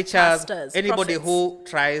 pastors, anybody prophets. who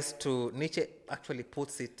tries to... Nietzsche actually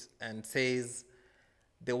puts it and says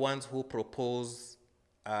the ones who propose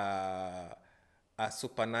a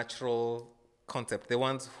supernatural concept, the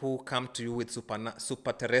ones who come to you with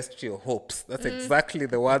super terrestrial hopes. That's exactly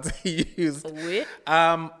the words he used.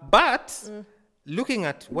 But looking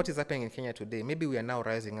at what is happening in Kenya today, maybe we are now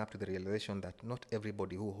rising up to the realization that not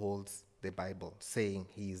everybody who holds the Bible saying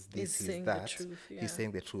he's this, he's that, he's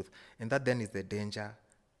saying the truth. And that then is the danger.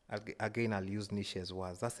 Again, I'll use Nietzsche's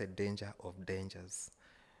words. That's a danger of dangers.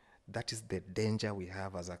 That is the danger we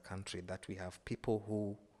have as a country, that we have people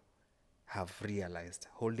who have realized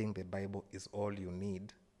holding the Bible is all you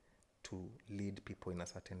need to lead people in a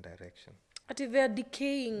certain direction. But they are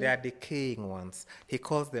decaying. They are decaying ones. He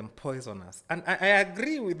calls them poisonous. And I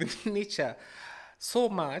agree with Nietzsche so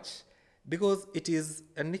much, because it is,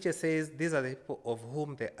 and Nietzsche says, these are the people of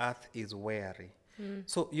whom the earth is wary.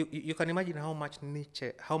 So you can imagine how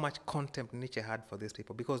much contempt Nietzsche had for these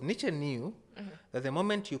people, because Nietzsche knew that the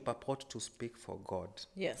moment you purport to speak for God,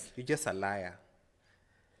 yes, you're just a liar.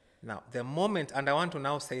 Now, the moment, and I want to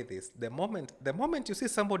now say this, the moment you see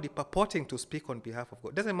somebody purporting to speak on behalf of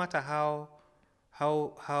God, doesn't matter how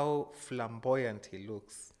flamboyant he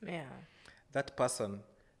looks. Yeah. That person,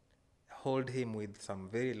 hold him with some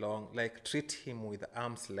very long, treat him with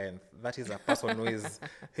arm's length. That is a person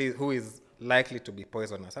who is likely to be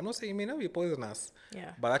poisonous. I'm not saying he may not be poisonous,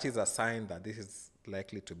 but that is a sign that this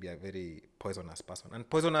likely to be a very poisonous person. And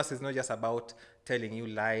poisonous is not just about telling you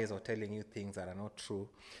lies or telling you things that are not true.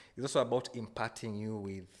 It's also about imparting you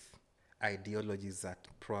with ideologies that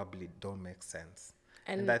probably don't make sense.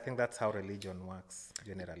 And I think that's how religion works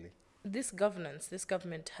generally. This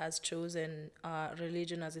government has chosen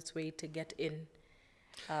religion as its way to get in.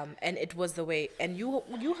 And it was the way. And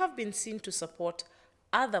you have been seen to support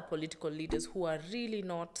other political leaders who are really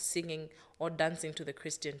not singing or dancing to the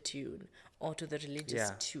Christian tune or to the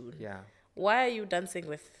religious tune. Yeah. Why are you dancing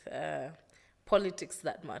with politics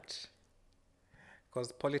that much?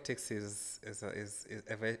 Because politics is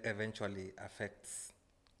eventually affects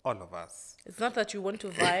all of us. It's not that you want to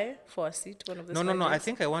vie for a seat, one of the No. I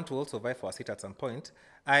think I want to also vie for a seat at some point.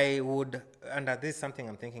 I would, and this is something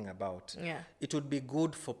I'm thinking about. Yeah. It would be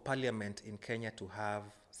good for Parliament in Kenya to have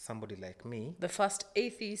somebody like me, the first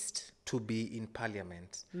atheist, to be in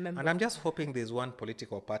Parliament. Member. And I'm just hoping there's one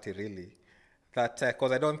political party really that,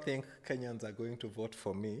 because I don't think Kenyans are going to vote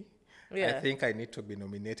for me. Yeah. I think I need to be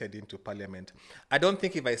nominated into Parliament. I don't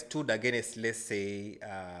think if I stood against, let's say,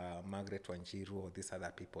 Margaret Wanjiru or these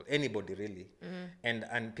other people, anybody really,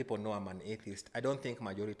 and people know I'm an atheist, I don't think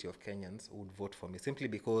majority of Kenyans would vote for me, simply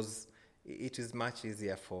because it is much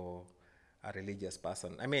easier for a religious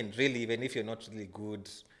person. I mean, really, even if you're not really good,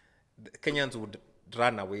 Kenyans would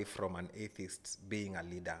run away from an atheist being a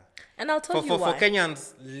leader. And I'll tell you why. For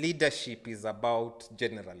Kenyans, leadership is about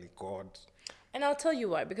generally God. And I'll tell you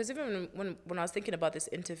why. Because even when I was thinking about this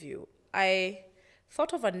interview, I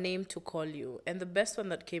thought of a name to call you. And the best one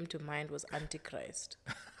that came to mind was Antichrist.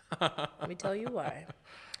 Let me tell you why.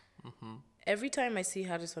 Every time I see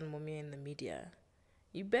Harrison Mumia in the media,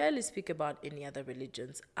 you barely speak about any other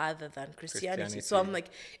religions other than Christianity. So I'm like,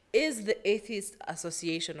 is the Atheist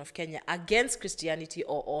Association of Kenya against Christianity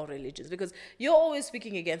or all religions? Because you're always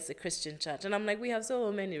speaking against the Christian church. And I'm like, we have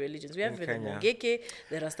so many religions. We have the Mongeke,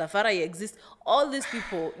 the Rastafari exist, all these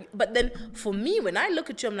people. But then for me, when I look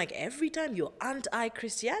at you, I'm like, every time you're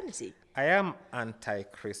anti-Christianity. I am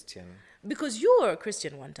anti-Christian. Because you were a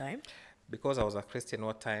Christian one time. Because I was a Christian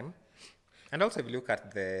one time. And also, if you look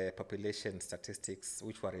at the population statistics,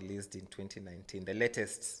 which were released in 2019, the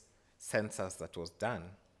latest census that was done,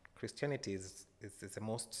 Christianity is the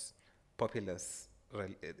most populous.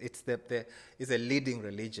 It's a leading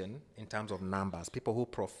religion in terms of numbers. People who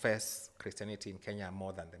profess Christianity in Kenya are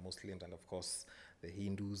more than the Muslims, and of course the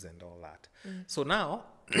Hindus and all that. So now,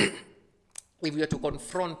 if we are to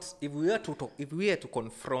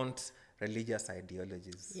confront religious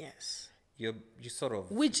ideologies, yes. You sort of...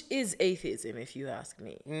 Which is atheism, if you ask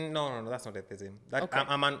me. No, that's not atheism. Okay.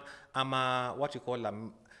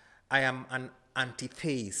 I am an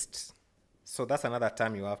anti-theist. So that's another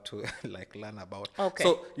term you have to learn about. Okay.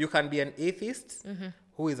 So you can be an atheist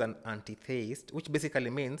who is an anti-theist, which basically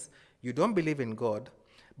means you don't believe in God,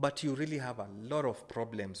 but you really have a lot of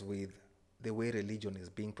problems with the way religion is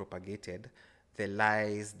being propagated, the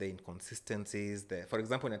lies, the inconsistencies. For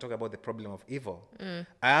example, when I talk about the problem of evil,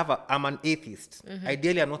 I'm an atheist.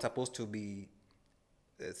 Ideally, I'm not supposed to be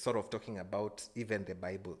sort of talking about even the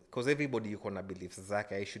Bible, because everybody you can believe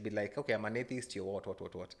zake. I should be like, okay, I'm an atheist, you're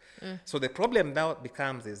what. So the problem now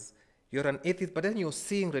becomes is you're an atheist, but then you're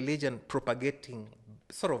seeing religion propagating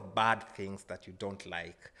sort of bad things that you don't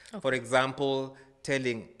like. Okay. For example,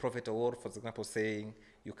 telling Prophet Awor, for example, saying,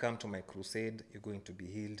 you come to my crusade, you're going to be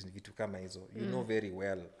healed. You know very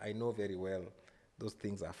well, I know very well, those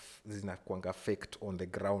things are faked on the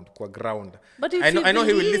ground. But if I know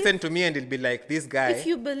he will listen to me and he'll be like, this guy. If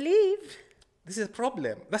you believe. This is a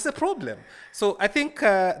problem. That's a problem. So I think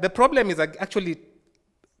the problem is actually,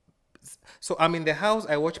 so I'm in the house,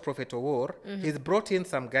 I watch Prophet Awor. He's brought in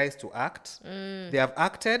some guys to act. They have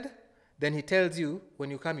acted. Then he tells you,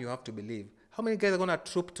 when you come, you have to believe. How many guys are going to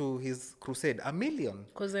troop to his crusade? 1 million.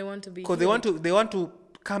 Because they want to be. Because they want to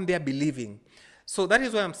come there believing. So that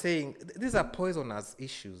is why I'm saying these are poisonous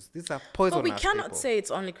issues. These are poisonous. But we cannot say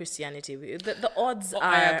it's only Christianity. The odds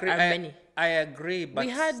are many. I agree, but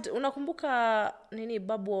we had unakumbuka nini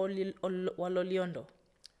babu wa Loliondo.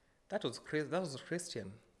 That was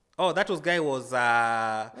Christian. Oh, that guy was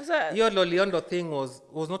your Loliondo thing was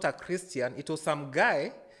not a Christian. It was some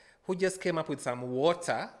guy who just came up with some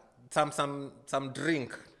water. Some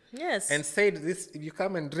drink. Yes. And said, this, if you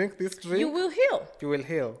come and drink this drink, you will heal. You will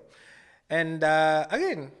heal. And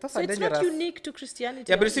again, that's so a dangerous... it's not unique to Christianity.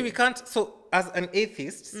 Yeah, but you see, we can't... So as an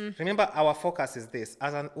atheist, remember our focus is this.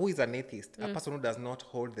 Who is an atheist? A person who does not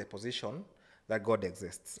hold the position that God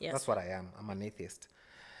exists. Yes. That's what I am. I'm an atheist.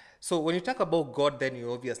 So when you talk about God, then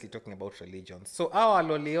you're obviously talking about religion. So our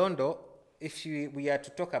Loliondo if we are to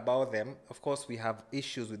talk about them, of course, we have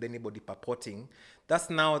issues with anybody purporting. That's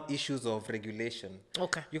now issues of regulation.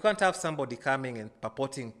 Okay. You can't have somebody coming and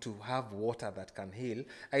purporting to have water that can heal.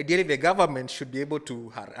 Ideally, the government should be able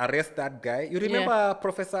to arrest that guy. You remember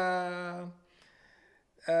Professor,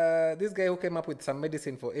 this guy who came up with some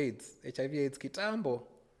medicine for AIDS, HIV/AIDS, Kitambo?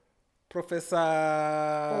 Professor...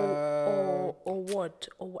 what?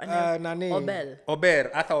 Arthur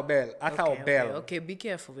Obel. Okay, be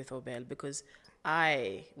careful with Obel, because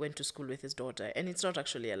I went to school with his daughter, and it's not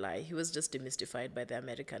actually a lie. He was just demystified by the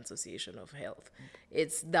American Association of Health.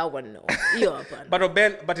 It's that one, no.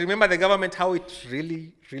 But remember the government, how it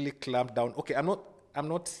really, really clamped down. Okay, I'm not.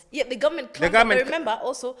 Yeah, the government clamped down. But remember,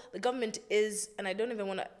 also, the government is, and I don't even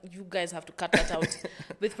want to, you guys have to cut that out.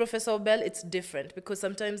 With Professor Obel, it's different, because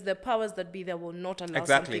sometimes the powers that be there will not allow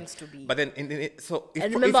some things to be. But then, and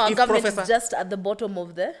remember, our government is just at the bottom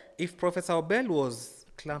of the... If Professor Obel was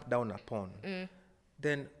clamped down upon,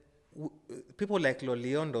 then people like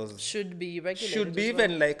Loliondos should be regulated. Should be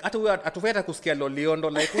even like hata kusikia Loliondo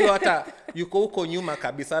like huyo hata yuko huko nyuma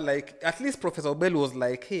kabisa, like at least Professor Obel was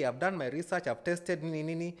like, hey, I've done my research, I've tested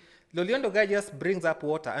nini. Loliondo guy just brings up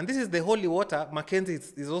water, and this is the holy water Mackenzie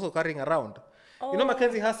is also carrying around. You know,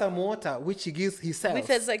 Mackenzie has some water which he gives himself. With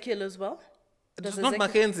Ezekiel as well? Not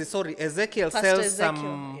Mackenzie, sorry. Ezekiel sells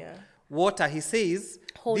some water. He says,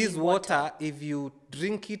 holy this water, if you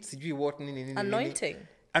drink it,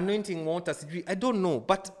 anointing water, I don't know,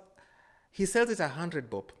 but he sells it 100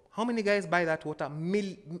 bob. How many guys buy that water?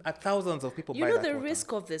 Thousands of people buy that water. You know the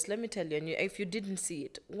risk of this, let me tell you, and if you didn't see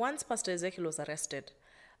it, once Pastor Ezekiel was arrested,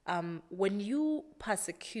 when you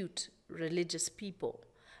persecute religious people,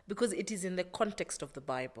 because it is in the context of the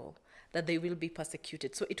Bible that they will be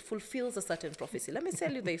persecuted, so it fulfills a certain prophecy. Let me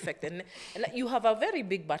tell you the effect, and you have a very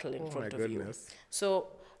big battle in front of you. So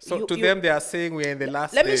to them, they are saying we're in the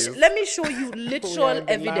last days. Let me show you literal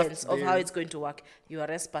evidence of how it's going to work. You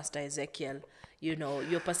arrest Pastor Ezekiel, you know,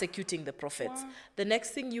 you're persecuting the prophets. Wow. The next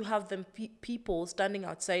thing, you have them people standing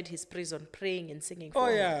outside his prison praying and singing for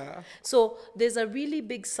him. So there's a really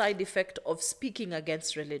big side effect of speaking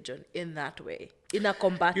against religion in that way, in a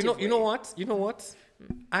combative way. You know what?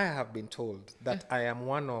 I have been told that I am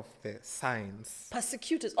one of the signs.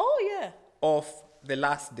 Persecutors. Of the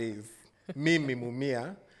last days. Mimi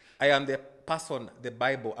Mumia. I am the person, the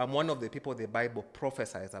Bible, I'm one of the people the Bible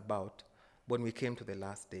prophesies about when we came to the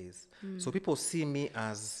last days. So people see me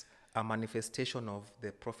as a manifestation of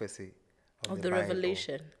the prophecy of the Bible.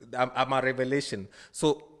 Revelation. I'm a revelation.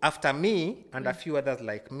 So after me and a few others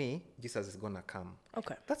like me, Jesus is going to come.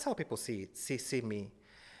 Okay. That's how people see it, see me.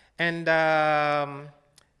 And,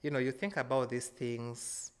 you know, you think about these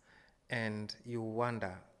things and you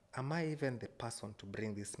wonder, am I even the person to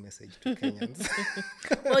bring this message to Kenyans?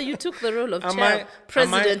 Well, you took the role of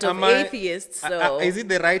President of Atheists. So. Is it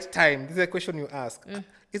the right time? This is a question you ask.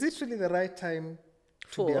 Is it really the right time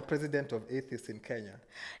to be a President of Atheists in Kenya?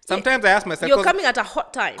 Sometimes I ask myself... You're coming at a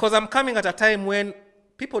hot time. Because I'm coming at a time when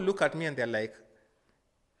people look at me and they're like,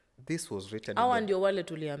 this was written in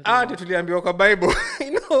the Bible.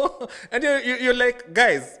 You know? And you're like,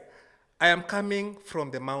 guys, I am coming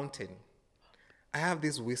from the mountain. I have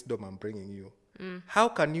this wisdom I'm bringing you. How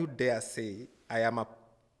can you dare say I am a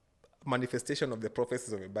manifestation of the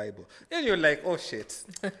prophecies of the Bible? And you're like, oh shit.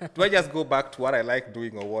 Do I just go back to what I like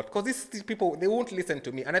doing or what? Because these people, they won't listen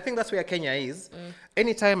to me. And I think that's where Kenya is.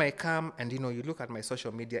 Anytime I come and, you know, you look at my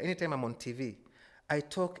social media, anytime I'm on TV, I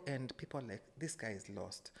talk and people are like, this guy is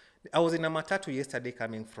lost. I was in a matatu yesterday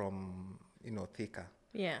coming from, you know, Thika.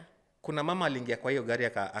 Yeah. Kuna mama aliingia kwa hiyo gari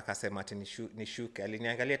akasema ati nishuke.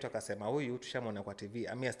 Aliniangalia tu akasema, huyu tushamwona kwa TV.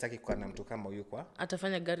 Ami asitaki kuwa na mtu kama huyu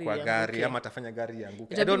atafanya gari kwa gari ama atafanya gari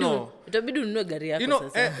yanguke. I don't know. Itabidi ununue gari yako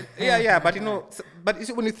sasa. Yeah, but you know, but you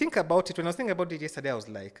see, when you think about it, when I was thinking about it yesterday, I was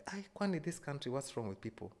like, kwani this country, what's wrong with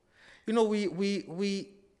people? You know, we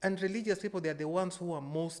and religious people, they are the ones who are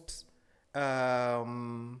most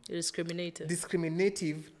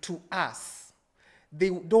discriminative to us. They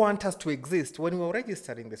don't want us to exist. When we were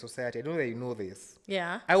registering the society, I don't know that you know this.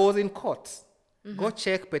 Yeah. I was in court. Go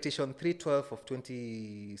check petition 312 of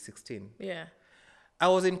 2016. Yeah. I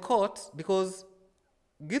was in court because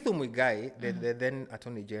Githu Muigai, the then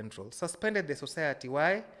Attorney General, suspended the society.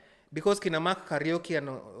 Why? Because Kinamak Karaoke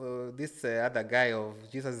and this other guy of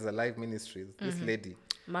Jesus is Alive Ministries, this lady,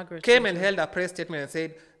 Margaret came and held a press statement and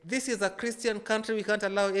said, this is a Christian country, we can't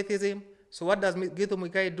allow atheism. So what does Githu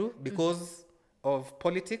Muigai do? Because of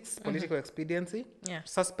politics, political expediency,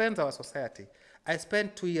 suspends our society. I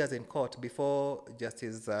spent 2 years in court before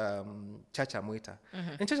Justice Chacha Mwita.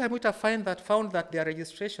 And Chacha Mwita found that their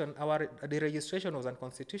registration, the registration was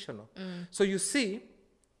unconstitutional. So you see,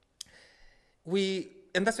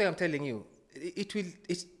 and that's why I'm telling you, it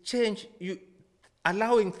change you,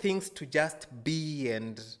 allowing things to just be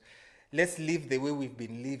and let's live the way we've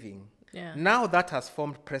been living. Yeah. Now that has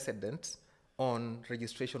formed precedent on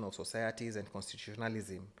registration of societies and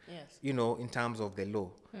constitutionalism, Yes. you know, in terms of the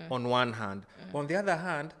law, on one hand. On the other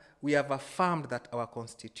hand, we have affirmed that our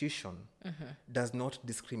constitution does not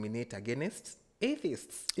discriminate against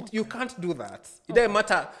atheists. You can't do that. It doesn't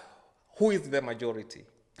matter who is the majority.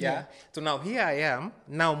 Yeah. So now here I am,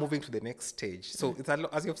 now moving to the next stage. So it's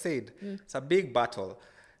as you've said, it's a big battle.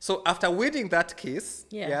 So after winning that case,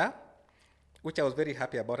 which I was very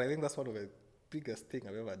happy about, I think that's one of the biggest thing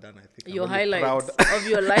I've ever done. I think Your I'm really highlights proud of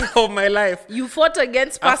your life. of my life. You fought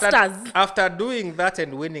against pastors. After doing that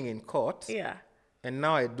and winning in court, Yeah. and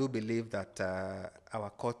now I do believe that our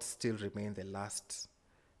courts still remain the last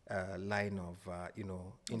line of,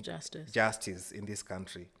 justice in this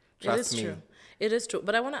country. Trust me. True. It is true.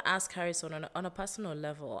 But I want to ask Harrison, on a personal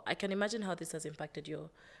level, I can imagine how this has impacted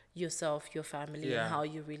yourself, your family, and how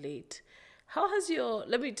you relate. How has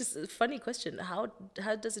funny question, how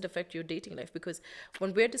does it affect your dating life? Because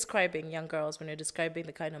when we're describing young girls, when you're describing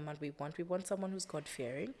the kind of man we want someone who's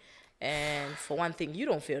God-fearing. And for one thing, you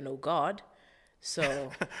don't fear no God.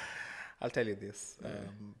 So I'll tell you this.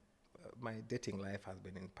 My dating life has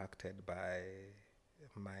been impacted by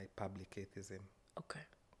my public atheism. Okay.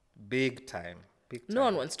 Big time. No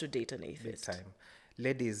one wants to date an atheist. Big time.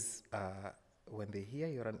 Ladies, when they hear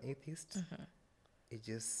you're an atheist, it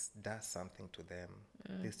just does something to them.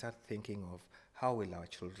 They start thinking of how will our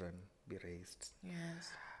children be raised? Yes.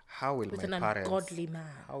 How will With my an parents? ungodly man.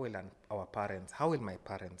 How will our parents? How will my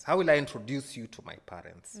parents? How will I introduce you to my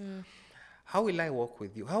parents? How will I walk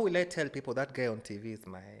with you? How will I tell people that guy on TV is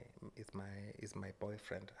my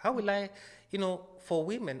boyfriend? How will I, for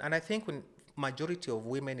women, and I think when majority of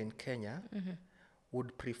women in Kenya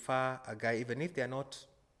would prefer a guy, even if they are not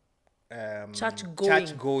church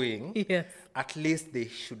going, yes. At least they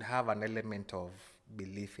should have an element of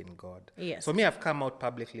belief in God. Yes. So me, I've come out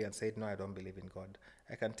publicly and said, no, I don't believe in God.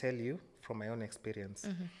 I can tell you from my own experience,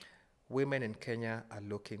 women in Kenya are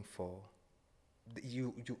looking for,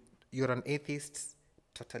 you're an atheist,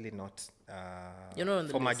 totally not. You're not on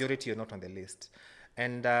the list. Majority, you're not on the list.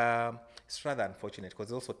 And it's rather unfortunate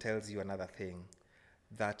because it also tells you another thing,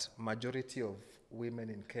 that majority of women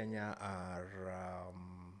in Kenya are...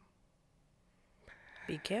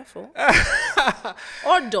 Be careful.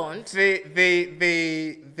 Or don't.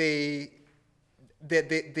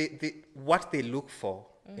 What they look for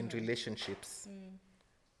in relationships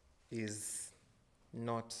is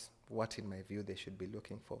not what, in my view, they should be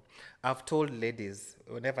looking for. I've told ladies,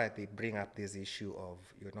 whenever they bring up this issue of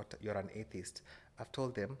you're an atheist, I've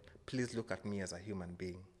told them, please look at me as a human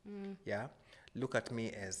being. Yeah? Look at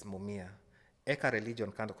me as Mumia. Eka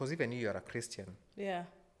religion, because even you're a Christian. Yeah.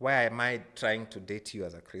 Why am I trying to date you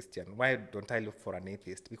as a Christian? Why don't I look for an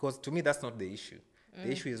atheist? Because to me, that's not the issue.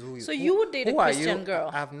 The issue is who you are. So you would date a Christian girl?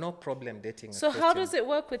 I have no problem dating a So Christian. how does it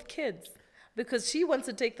work with kids? Because she wants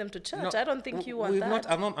to take them to church. I don't think you want that.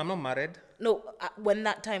 I'm not married. No, when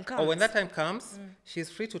that time comes. Or when that time comes, she's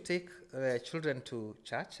free to take children to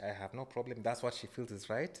church. I have no problem. That's what she feels is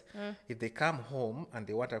right. If they come home and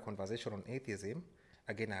they want a conversation on atheism,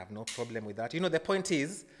 again, I have no problem with that. The point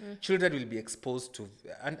is, children will be exposed to,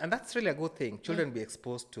 and that's really a good thing. Children will be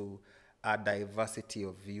exposed to a diversity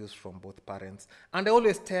of views from both parents. And I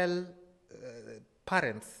always tell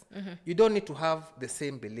parents, you don't need to have the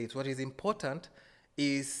same beliefs. What is important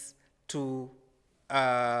is to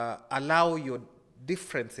allow your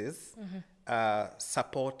differences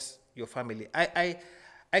support your family.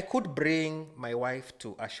 I could bring my wife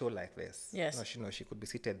to a show like this. Yes. She could be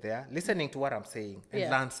seated there, listening to what I'm saying and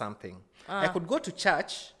learn something. I could go to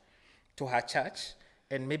her church,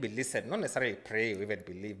 and maybe listen, not necessarily pray or even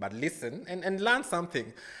believe, but listen and learn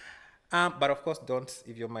something. But of course,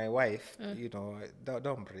 if you're my wife,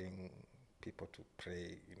 don't bring people to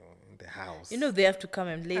pray, in the house. They have to come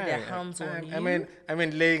and lay their hands on you. I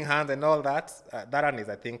mean, laying hands and all that, that one is,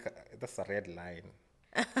 I think, that's a red line.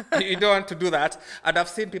 You don't want to do that. And I've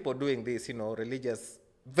seen people doing this, religious,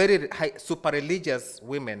 very high, super religious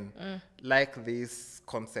women like this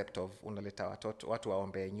concept of unaleta watu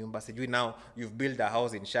waombe nyumba. Sijui now you've built a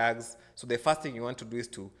house in shags, so the first thing you want to do is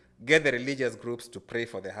to get the religious groups to pray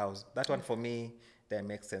for the house. That one for me, that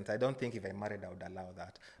makes sense. I don't think if I married, I would allow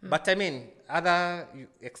that. But I mean, other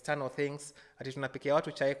external things, ati tunapikia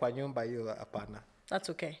watu chai kwa nyumba, hiyo hapana. That's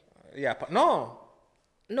okay. Yeah, no.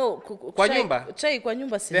 No, kwa nyumba. Chai kwa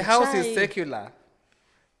nyumba si the house is secular.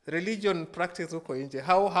 Religion practice huko nje.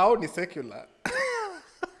 How ni secular?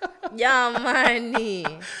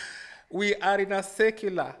 Jamani. We are in a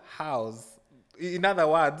secular house. in other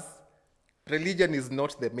words, religion is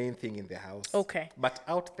not the main thing in the house. Okay. But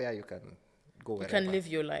out there, you can go You wherever. can live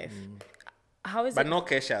your life. How is But it? no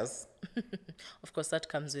keshas. Of course, that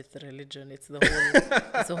comes with the religion. It's the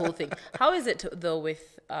whole, it's the whole thing. How is it though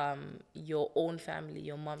with your own family,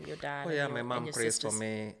 your mom, your dad? Oh and yeah, your, my mom and your prays sisters? for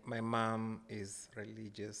me. My mom is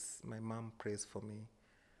religious. My mom prays for me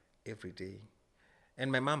every day.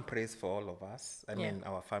 And my mom prays for all of us. I mean,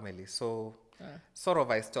 our family. So sort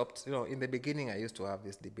of I stopped, in the beginning I used to have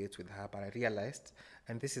this debate with her, but I realized,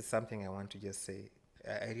 and this is something I want to just say,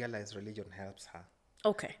 I realized religion helps her.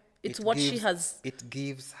 Okay. It's what she has. It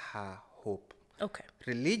gives her hope. Okay.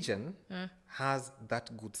 Religion has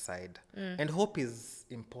that good side, and hope is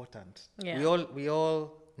important. Yeah. We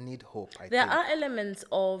all need hope. I There think. are elements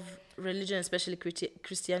of religion, especially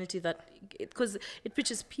Christianity, that because it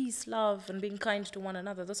preaches peace, love, and being kind to one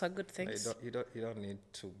another. Those are good things. You don't need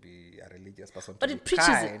to be a religious person But to it be preaches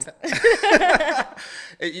kind.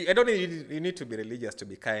 I don't need you need to be religious to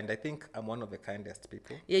be kind. I think I'm one of the kindest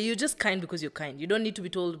people. Yeah, you're just kind because you're kind. You don't need to be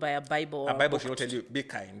told by a Bible. A Bible should not tell you be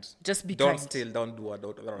kind. Just be don't kind. steal, don't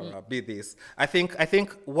do, be this. I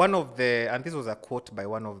think one of the, and this was a quote by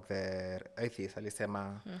one of the atheists,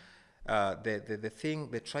 alisema,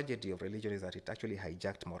 the tragedy of religion is that it actually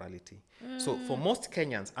hijacked morality. So for most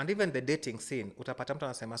Kenyans, and even the dating scene, utapata mtu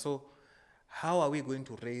anasema, so how are we going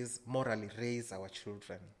to morally raise our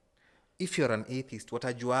children? If you're an atheist,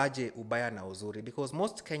 watajuaje ubaya na uzuri? Because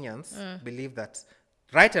most Kenyans believe that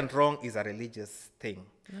right and wrong is a religious thing.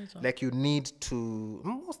 Like you need to,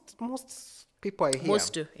 most people I hear.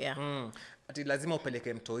 Most do, yeah. Ati lazima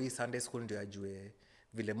upeleke mtoi Sunday school ndio ajue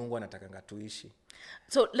vile Mungu anatakanga tuishi.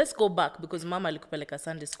 So let's go back, because mama alikupeleka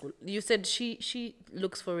Sunday school. You said she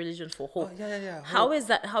looks for religion for hope. Oh, yeah. How is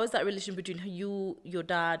that relation between you, your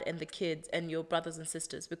dad, and the kids, and your brothers and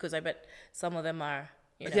sisters? Because I bet some of them are.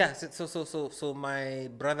 Yeah, so my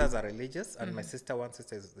brothers are religious, and my one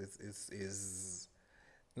sister is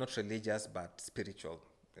not religious but spiritual,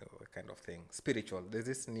 kind of thing. Spiritual. There's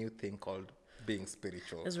this new thing called being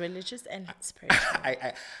spiritual. There's religious and spiritual.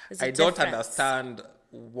 I don't understand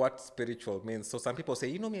what spiritual means. So some people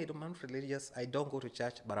say, me, I'm not religious. I don't go to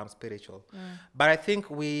church, but I'm spiritual. But I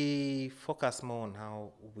think we focus more on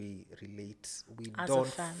how we relate. As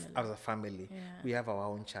a family. Yeah. We have our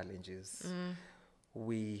own challenges.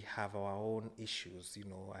 We have our own issues.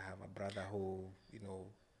 I have a brother who,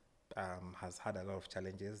 has had a lot of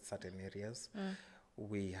challenges in certain areas.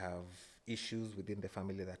 We have issues within the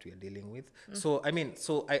family that we are dealing with. So,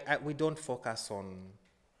 we don't focus on,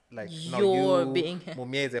 like,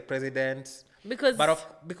 Mumia is the president. Because,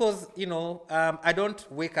 I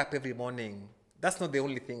don't wake up every morning. That's not the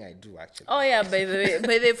only thing I do, actually. Oh, yeah, by the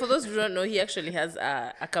way, for those who don't know, he actually has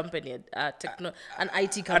a company, an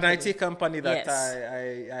IT company. An IT company that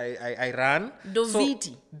I run.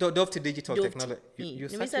 Doviti. Doviti Digital Technology. You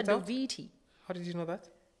said Doviti. How did you know that?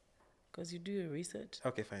 Because you do your research.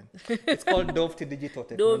 Okay, fine. It's called Doviti Digital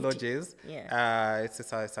Technologies. Yeah.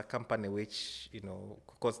 It's a company which,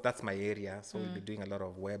 because that's my area, so we'll be doing a lot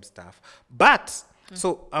of web stuff. But,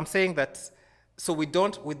 so I'm saying that, so we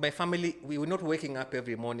don't, with my family, we were not waking up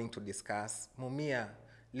every morning to discuss, Mumia,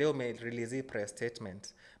 leo me release a press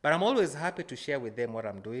statement. But I'm always happy to share with them what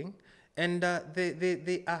I'm doing. And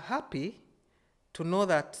they are happy to know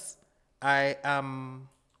that I am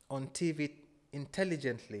on TV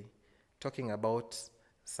intelligently talking about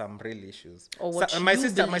some real issues. My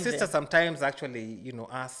sister sometimes actually,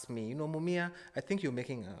 asks me, Mumia, I think you're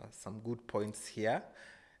making some good points here.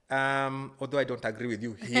 Although I don't agree with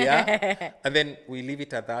you here. And then we leave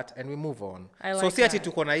it at that and we move on. So si ati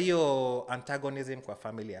tuko na hiyo antagonism kwa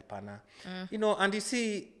family hapana. And you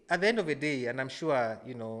see, at the end of the day, and I'm sure,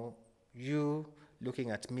 you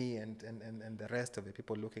looking at me and the rest of the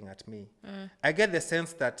people looking at me, I get the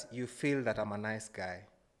sense that you feel that I'm a nice guy.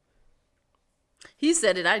 He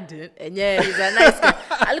said it, I didn't. And yeah, he's a nice guy.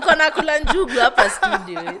 Alikuwa nakula njugu hapa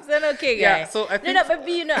studio. He's an okay guy. Yeah, so I think...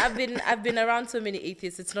 but I've been around so many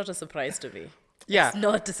atheists. It's not a surprise to me. Yeah. It's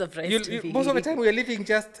not a surprise to me. Most of the time we're living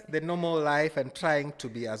just the normal life and trying to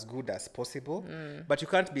be as good as possible. But you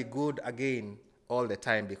can't be good again all the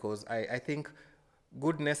time, because I think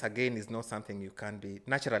goodness again is not something you can be.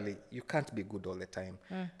 Naturally, you can't be good all the time.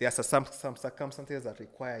 There are some circumstances that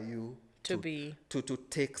require you to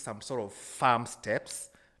take some sort of firm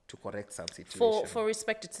steps to correct some situation. For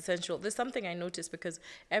respect, it's essential. There's something I noticed, because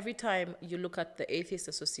every time you look at the Atheist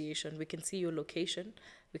Association, we can see your location,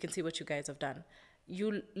 we can see what you guys have done.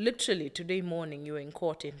 You literally, today morning, you were in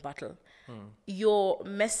court in battle. Your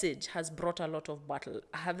message has brought a lot of battle.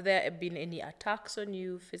 Have there been any attacks on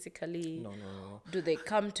you physically? No. Do they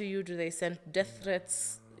come to you? Do they send death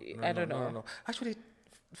threats? I don't know. No. Actually,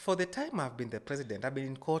 for the time I've been the president, I've been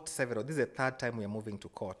in court several. This is the third time we are moving to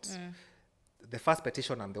court. The first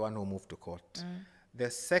petition, I'm the one who moved to court. The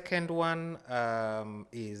second one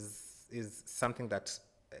is something that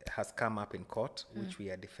has come up in court, which we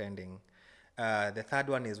are defending. The third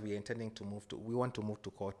one is we want to move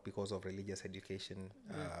to court because of religious education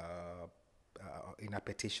in a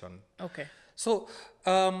petition. Okay. So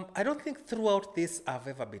I don't think throughout this I've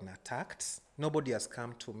ever been attacked. Nobody has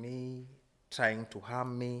come to me trying to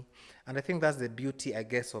harm me. And I think that's the beauty, I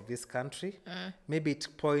guess, of this country. Maybe it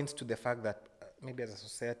points to the fact that maybe as a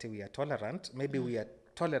society we are tolerant. Maybe we are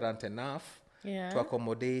tolerant enough to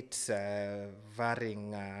accommodate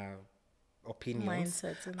varying opinions.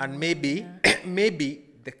 Mindsets and maybe maybe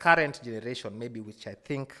the current generation, maybe, which I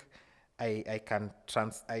think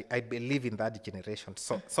I believe in that generation.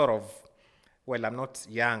 So sort of, well, I'm not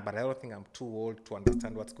young, but I don't think I'm too old to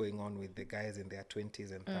understand what's going on with the guys in their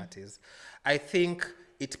 20s and 30s. I think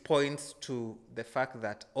it points to the fact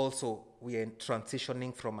that also we are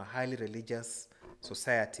transitioning from a highly religious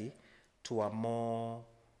society to a more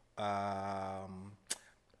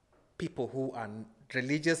people who are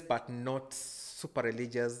religious but not super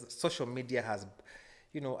religious. Social media has,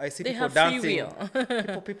 I see people dancing.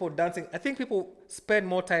 people dancing. I think people spend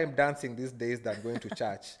more time dancing these days than going to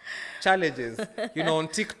church. Challenges, on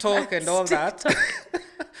TikTok and all that.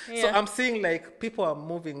 So I'm seeing like people are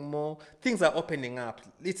moving more. Things are opening up.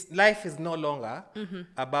 Life is no longer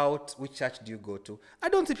about which church do you go to. I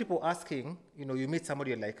don't see people asking, you meet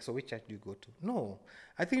somebody, you're like, so which church do you go to? No.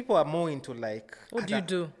 I think people are more into like, what do you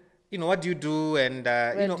do? What do you do? And,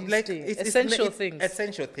 like it's essential things.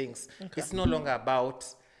 Essential things. Okay. It's no longer about,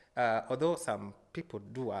 although some people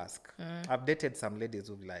do ask. I've dated some ladies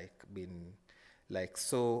who've like been like,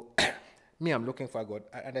 so me, I'm looking for a God.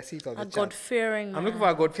 And I see it on the chat. God-fearing man. I'm looking for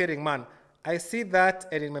a God-fearing man. I see that,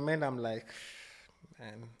 and in my mind, I'm like,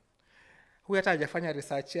 man, huyu hata hajafanya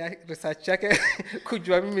research yake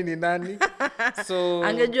kujua mimi ni nani. So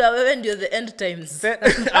angejua wewe ndio the end times.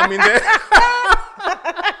 I mean,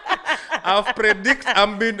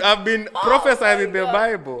 I've been prophesied in the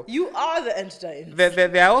Bible. You are the end times.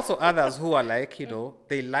 There are also others who are like,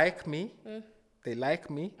 they like me. They like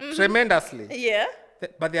me tremendously. Yeah.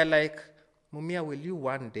 But they're like, Mumia, will you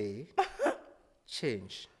one day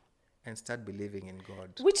change and start believing in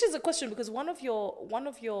God? Which is a question, because one of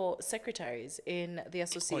your secretaries in the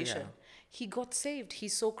association, he got saved. He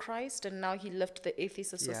saw Christ, and now he left the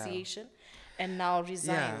Atheist Association and now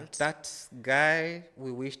resigned. Yeah, that guy,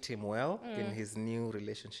 we wished him well in his new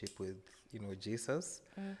relationship with, Jesus.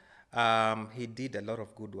 He did a lot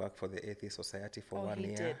of good work for the Atheist Society for 1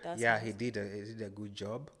 year. He did a good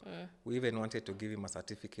job. We even wanted to give him a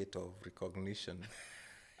certificate of recognition.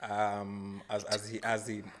 As he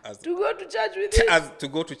to go to church with him. To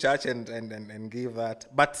go to church and give that.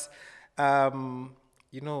 But I don't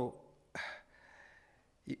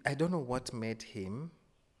know what made him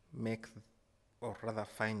or rather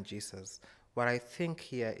find Jesus. What I think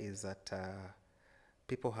here is that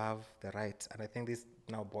people have the right, and I think this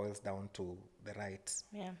now boils down to the right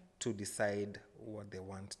to decide what they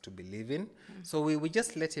want to believe in. So we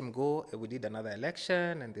just let him go. We did another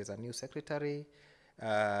election, and there's a new secretary.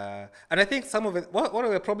 And I think some of it, one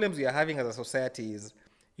of the problems we are having as a society is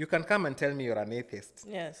you can come and tell me you're an atheist.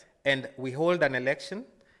 Yes. And we hold an election.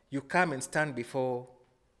 You come and stand before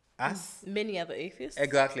us. Many other atheists.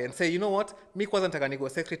 Exactly. And say, you know what? Me wasn't a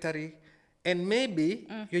secretary. And maybe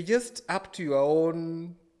you're just up to your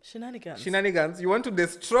own shenanigans. You want to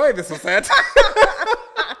destroy the society.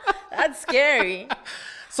 That's scary.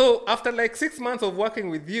 So after like 6 months of working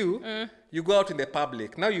with you, you go out in the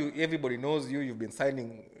public. Now everybody knows you. You've been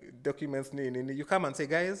signing documents. You come and say,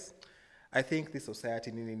 guys, I think this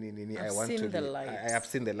society, I have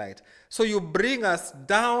seen the light. So you bring us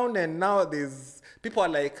down, and now people are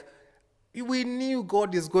like, we knew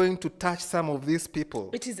God is going to touch some of these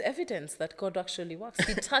people. It is evidence that God actually works.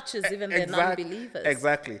 He touches even the non-believers.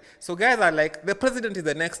 Exactly. So guys are like, the president is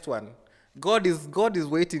the next one. God is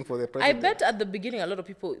waiting for the president. I bet at the beginning, a lot of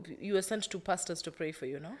people, you were sent to pastors to pray for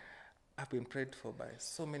you, no? I've been prayed for by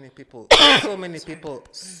so many people. so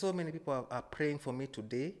many people are praying for me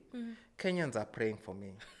today. Kenyans are praying for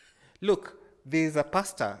me. Look, there's a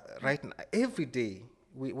pastor right now. Every day,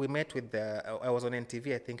 we met with I was on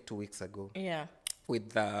NTV, I think 2 weeks ago. Yeah. With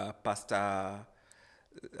the pastor,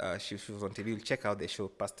 she was on TV. We'll check out the show,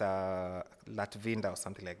 Pastor Latvinda or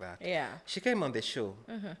something like that. Yeah. She came on the show.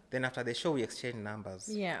 Then after the show, we exchanged numbers.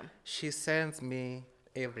 Yeah. She sends me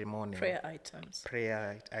every morning prayer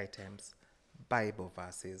items, Bible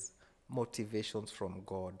verses, motivations from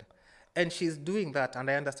God. And she's doing that, and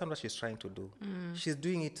I understand what she's trying to do. She's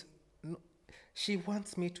doing it. She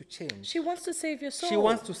wants me to change. She wants to save your soul. She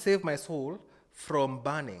wants to save my soul from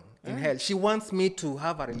burning in hell. She wants me to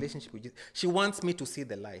have a relationship with Jesus. She wants me to see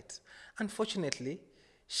the light. Unfortunately,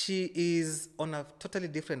 she is on a totally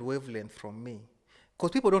different wavelength from me.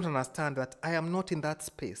 Because people don't understand that I am not in that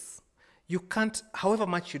space. You can't, however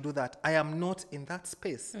much you do that, I am not in that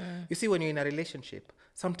space. You see, when you're in a relationship,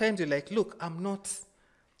 sometimes you're like, look, I'm not,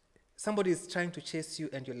 somebody is trying to chase you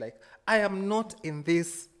and you're like, I am not in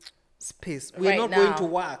this space. We're Right not now. going to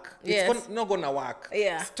work. Yes. It's not going to work.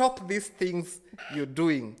 Yeah. Stop these things you're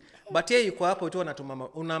doing. But here you go hapo tu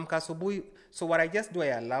unamka asubuhi. So what I just do, I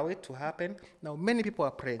allow it to happen. Now, many people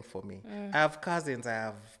are praying for me. I have cousins, I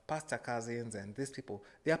have pastor cousins, and these people,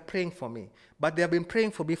 they are praying for me. But they have been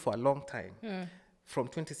praying for me for a long time. From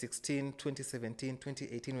 2016, 2017,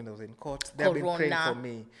 2018, when I was in court, they have been praying for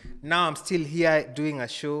me. Now I'm still here doing a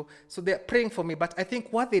show. So they're praying for me. But I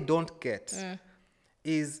think what they don't get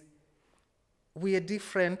is we are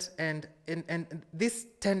different, and this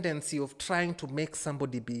tendency of trying to make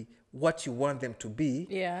somebody be what you want them to be,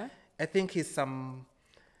 I think it's some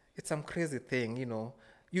crazy thing, you know.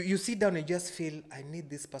 You sit down and just feel, I need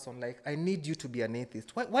this person, like, I need you to be an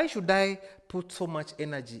atheist. Why should I put so much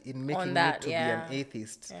energy in making you to be an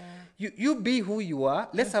atheist? You be who you are,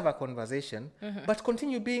 let's have a conversation, but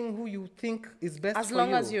continue being who you think is best for you. As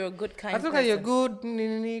long as you're a good kind of person. As long as you're good,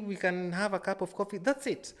 we can have a cup of coffee, that's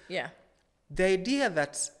it. Yeah. The idea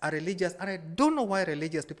that a religious, and I don't know why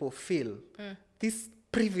religious people feel this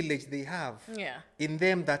privilege they have in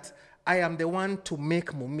them, that I am the one to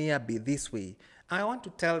make Mumia be this way. I want to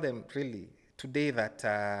tell them really today that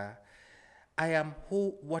I am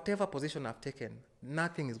whatever position I've taken,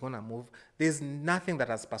 nothing is going to move. There's nothing that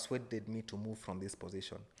has persuaded me to move from this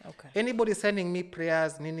position. Okay. Anybody sending me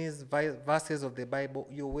prayers, ninis, verses of the Bible,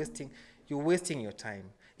 you're wasting your time.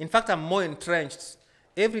 In fact, I'm more entrenched.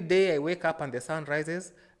 Every day I wake up and the sun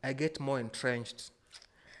rises, I get more entrenched.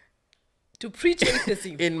 To preach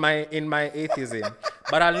atheism. in my atheism.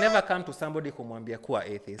 But I'll never come to somebody who mwambia kuwa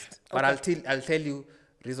atheist. But I'll tell you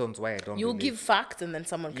reasons why I don't You'll believe. give facts and then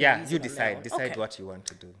someone can Yeah, use you it on their own. decide what you want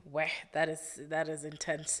to do. Well, that is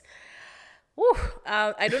intense. Whew.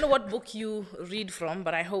 I don't know what book you read from,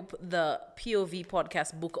 but I hope the POV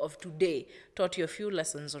podcast book of today taught you a few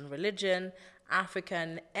lessons on religion,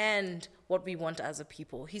 African, and what we want as a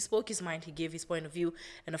people. He spoke his mind, he gave his point of view,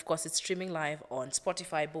 and of course it's streaming live on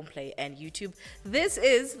Spotify, Boomplay, and YouTube. This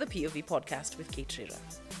is the POV podcast with Kate Schreeder.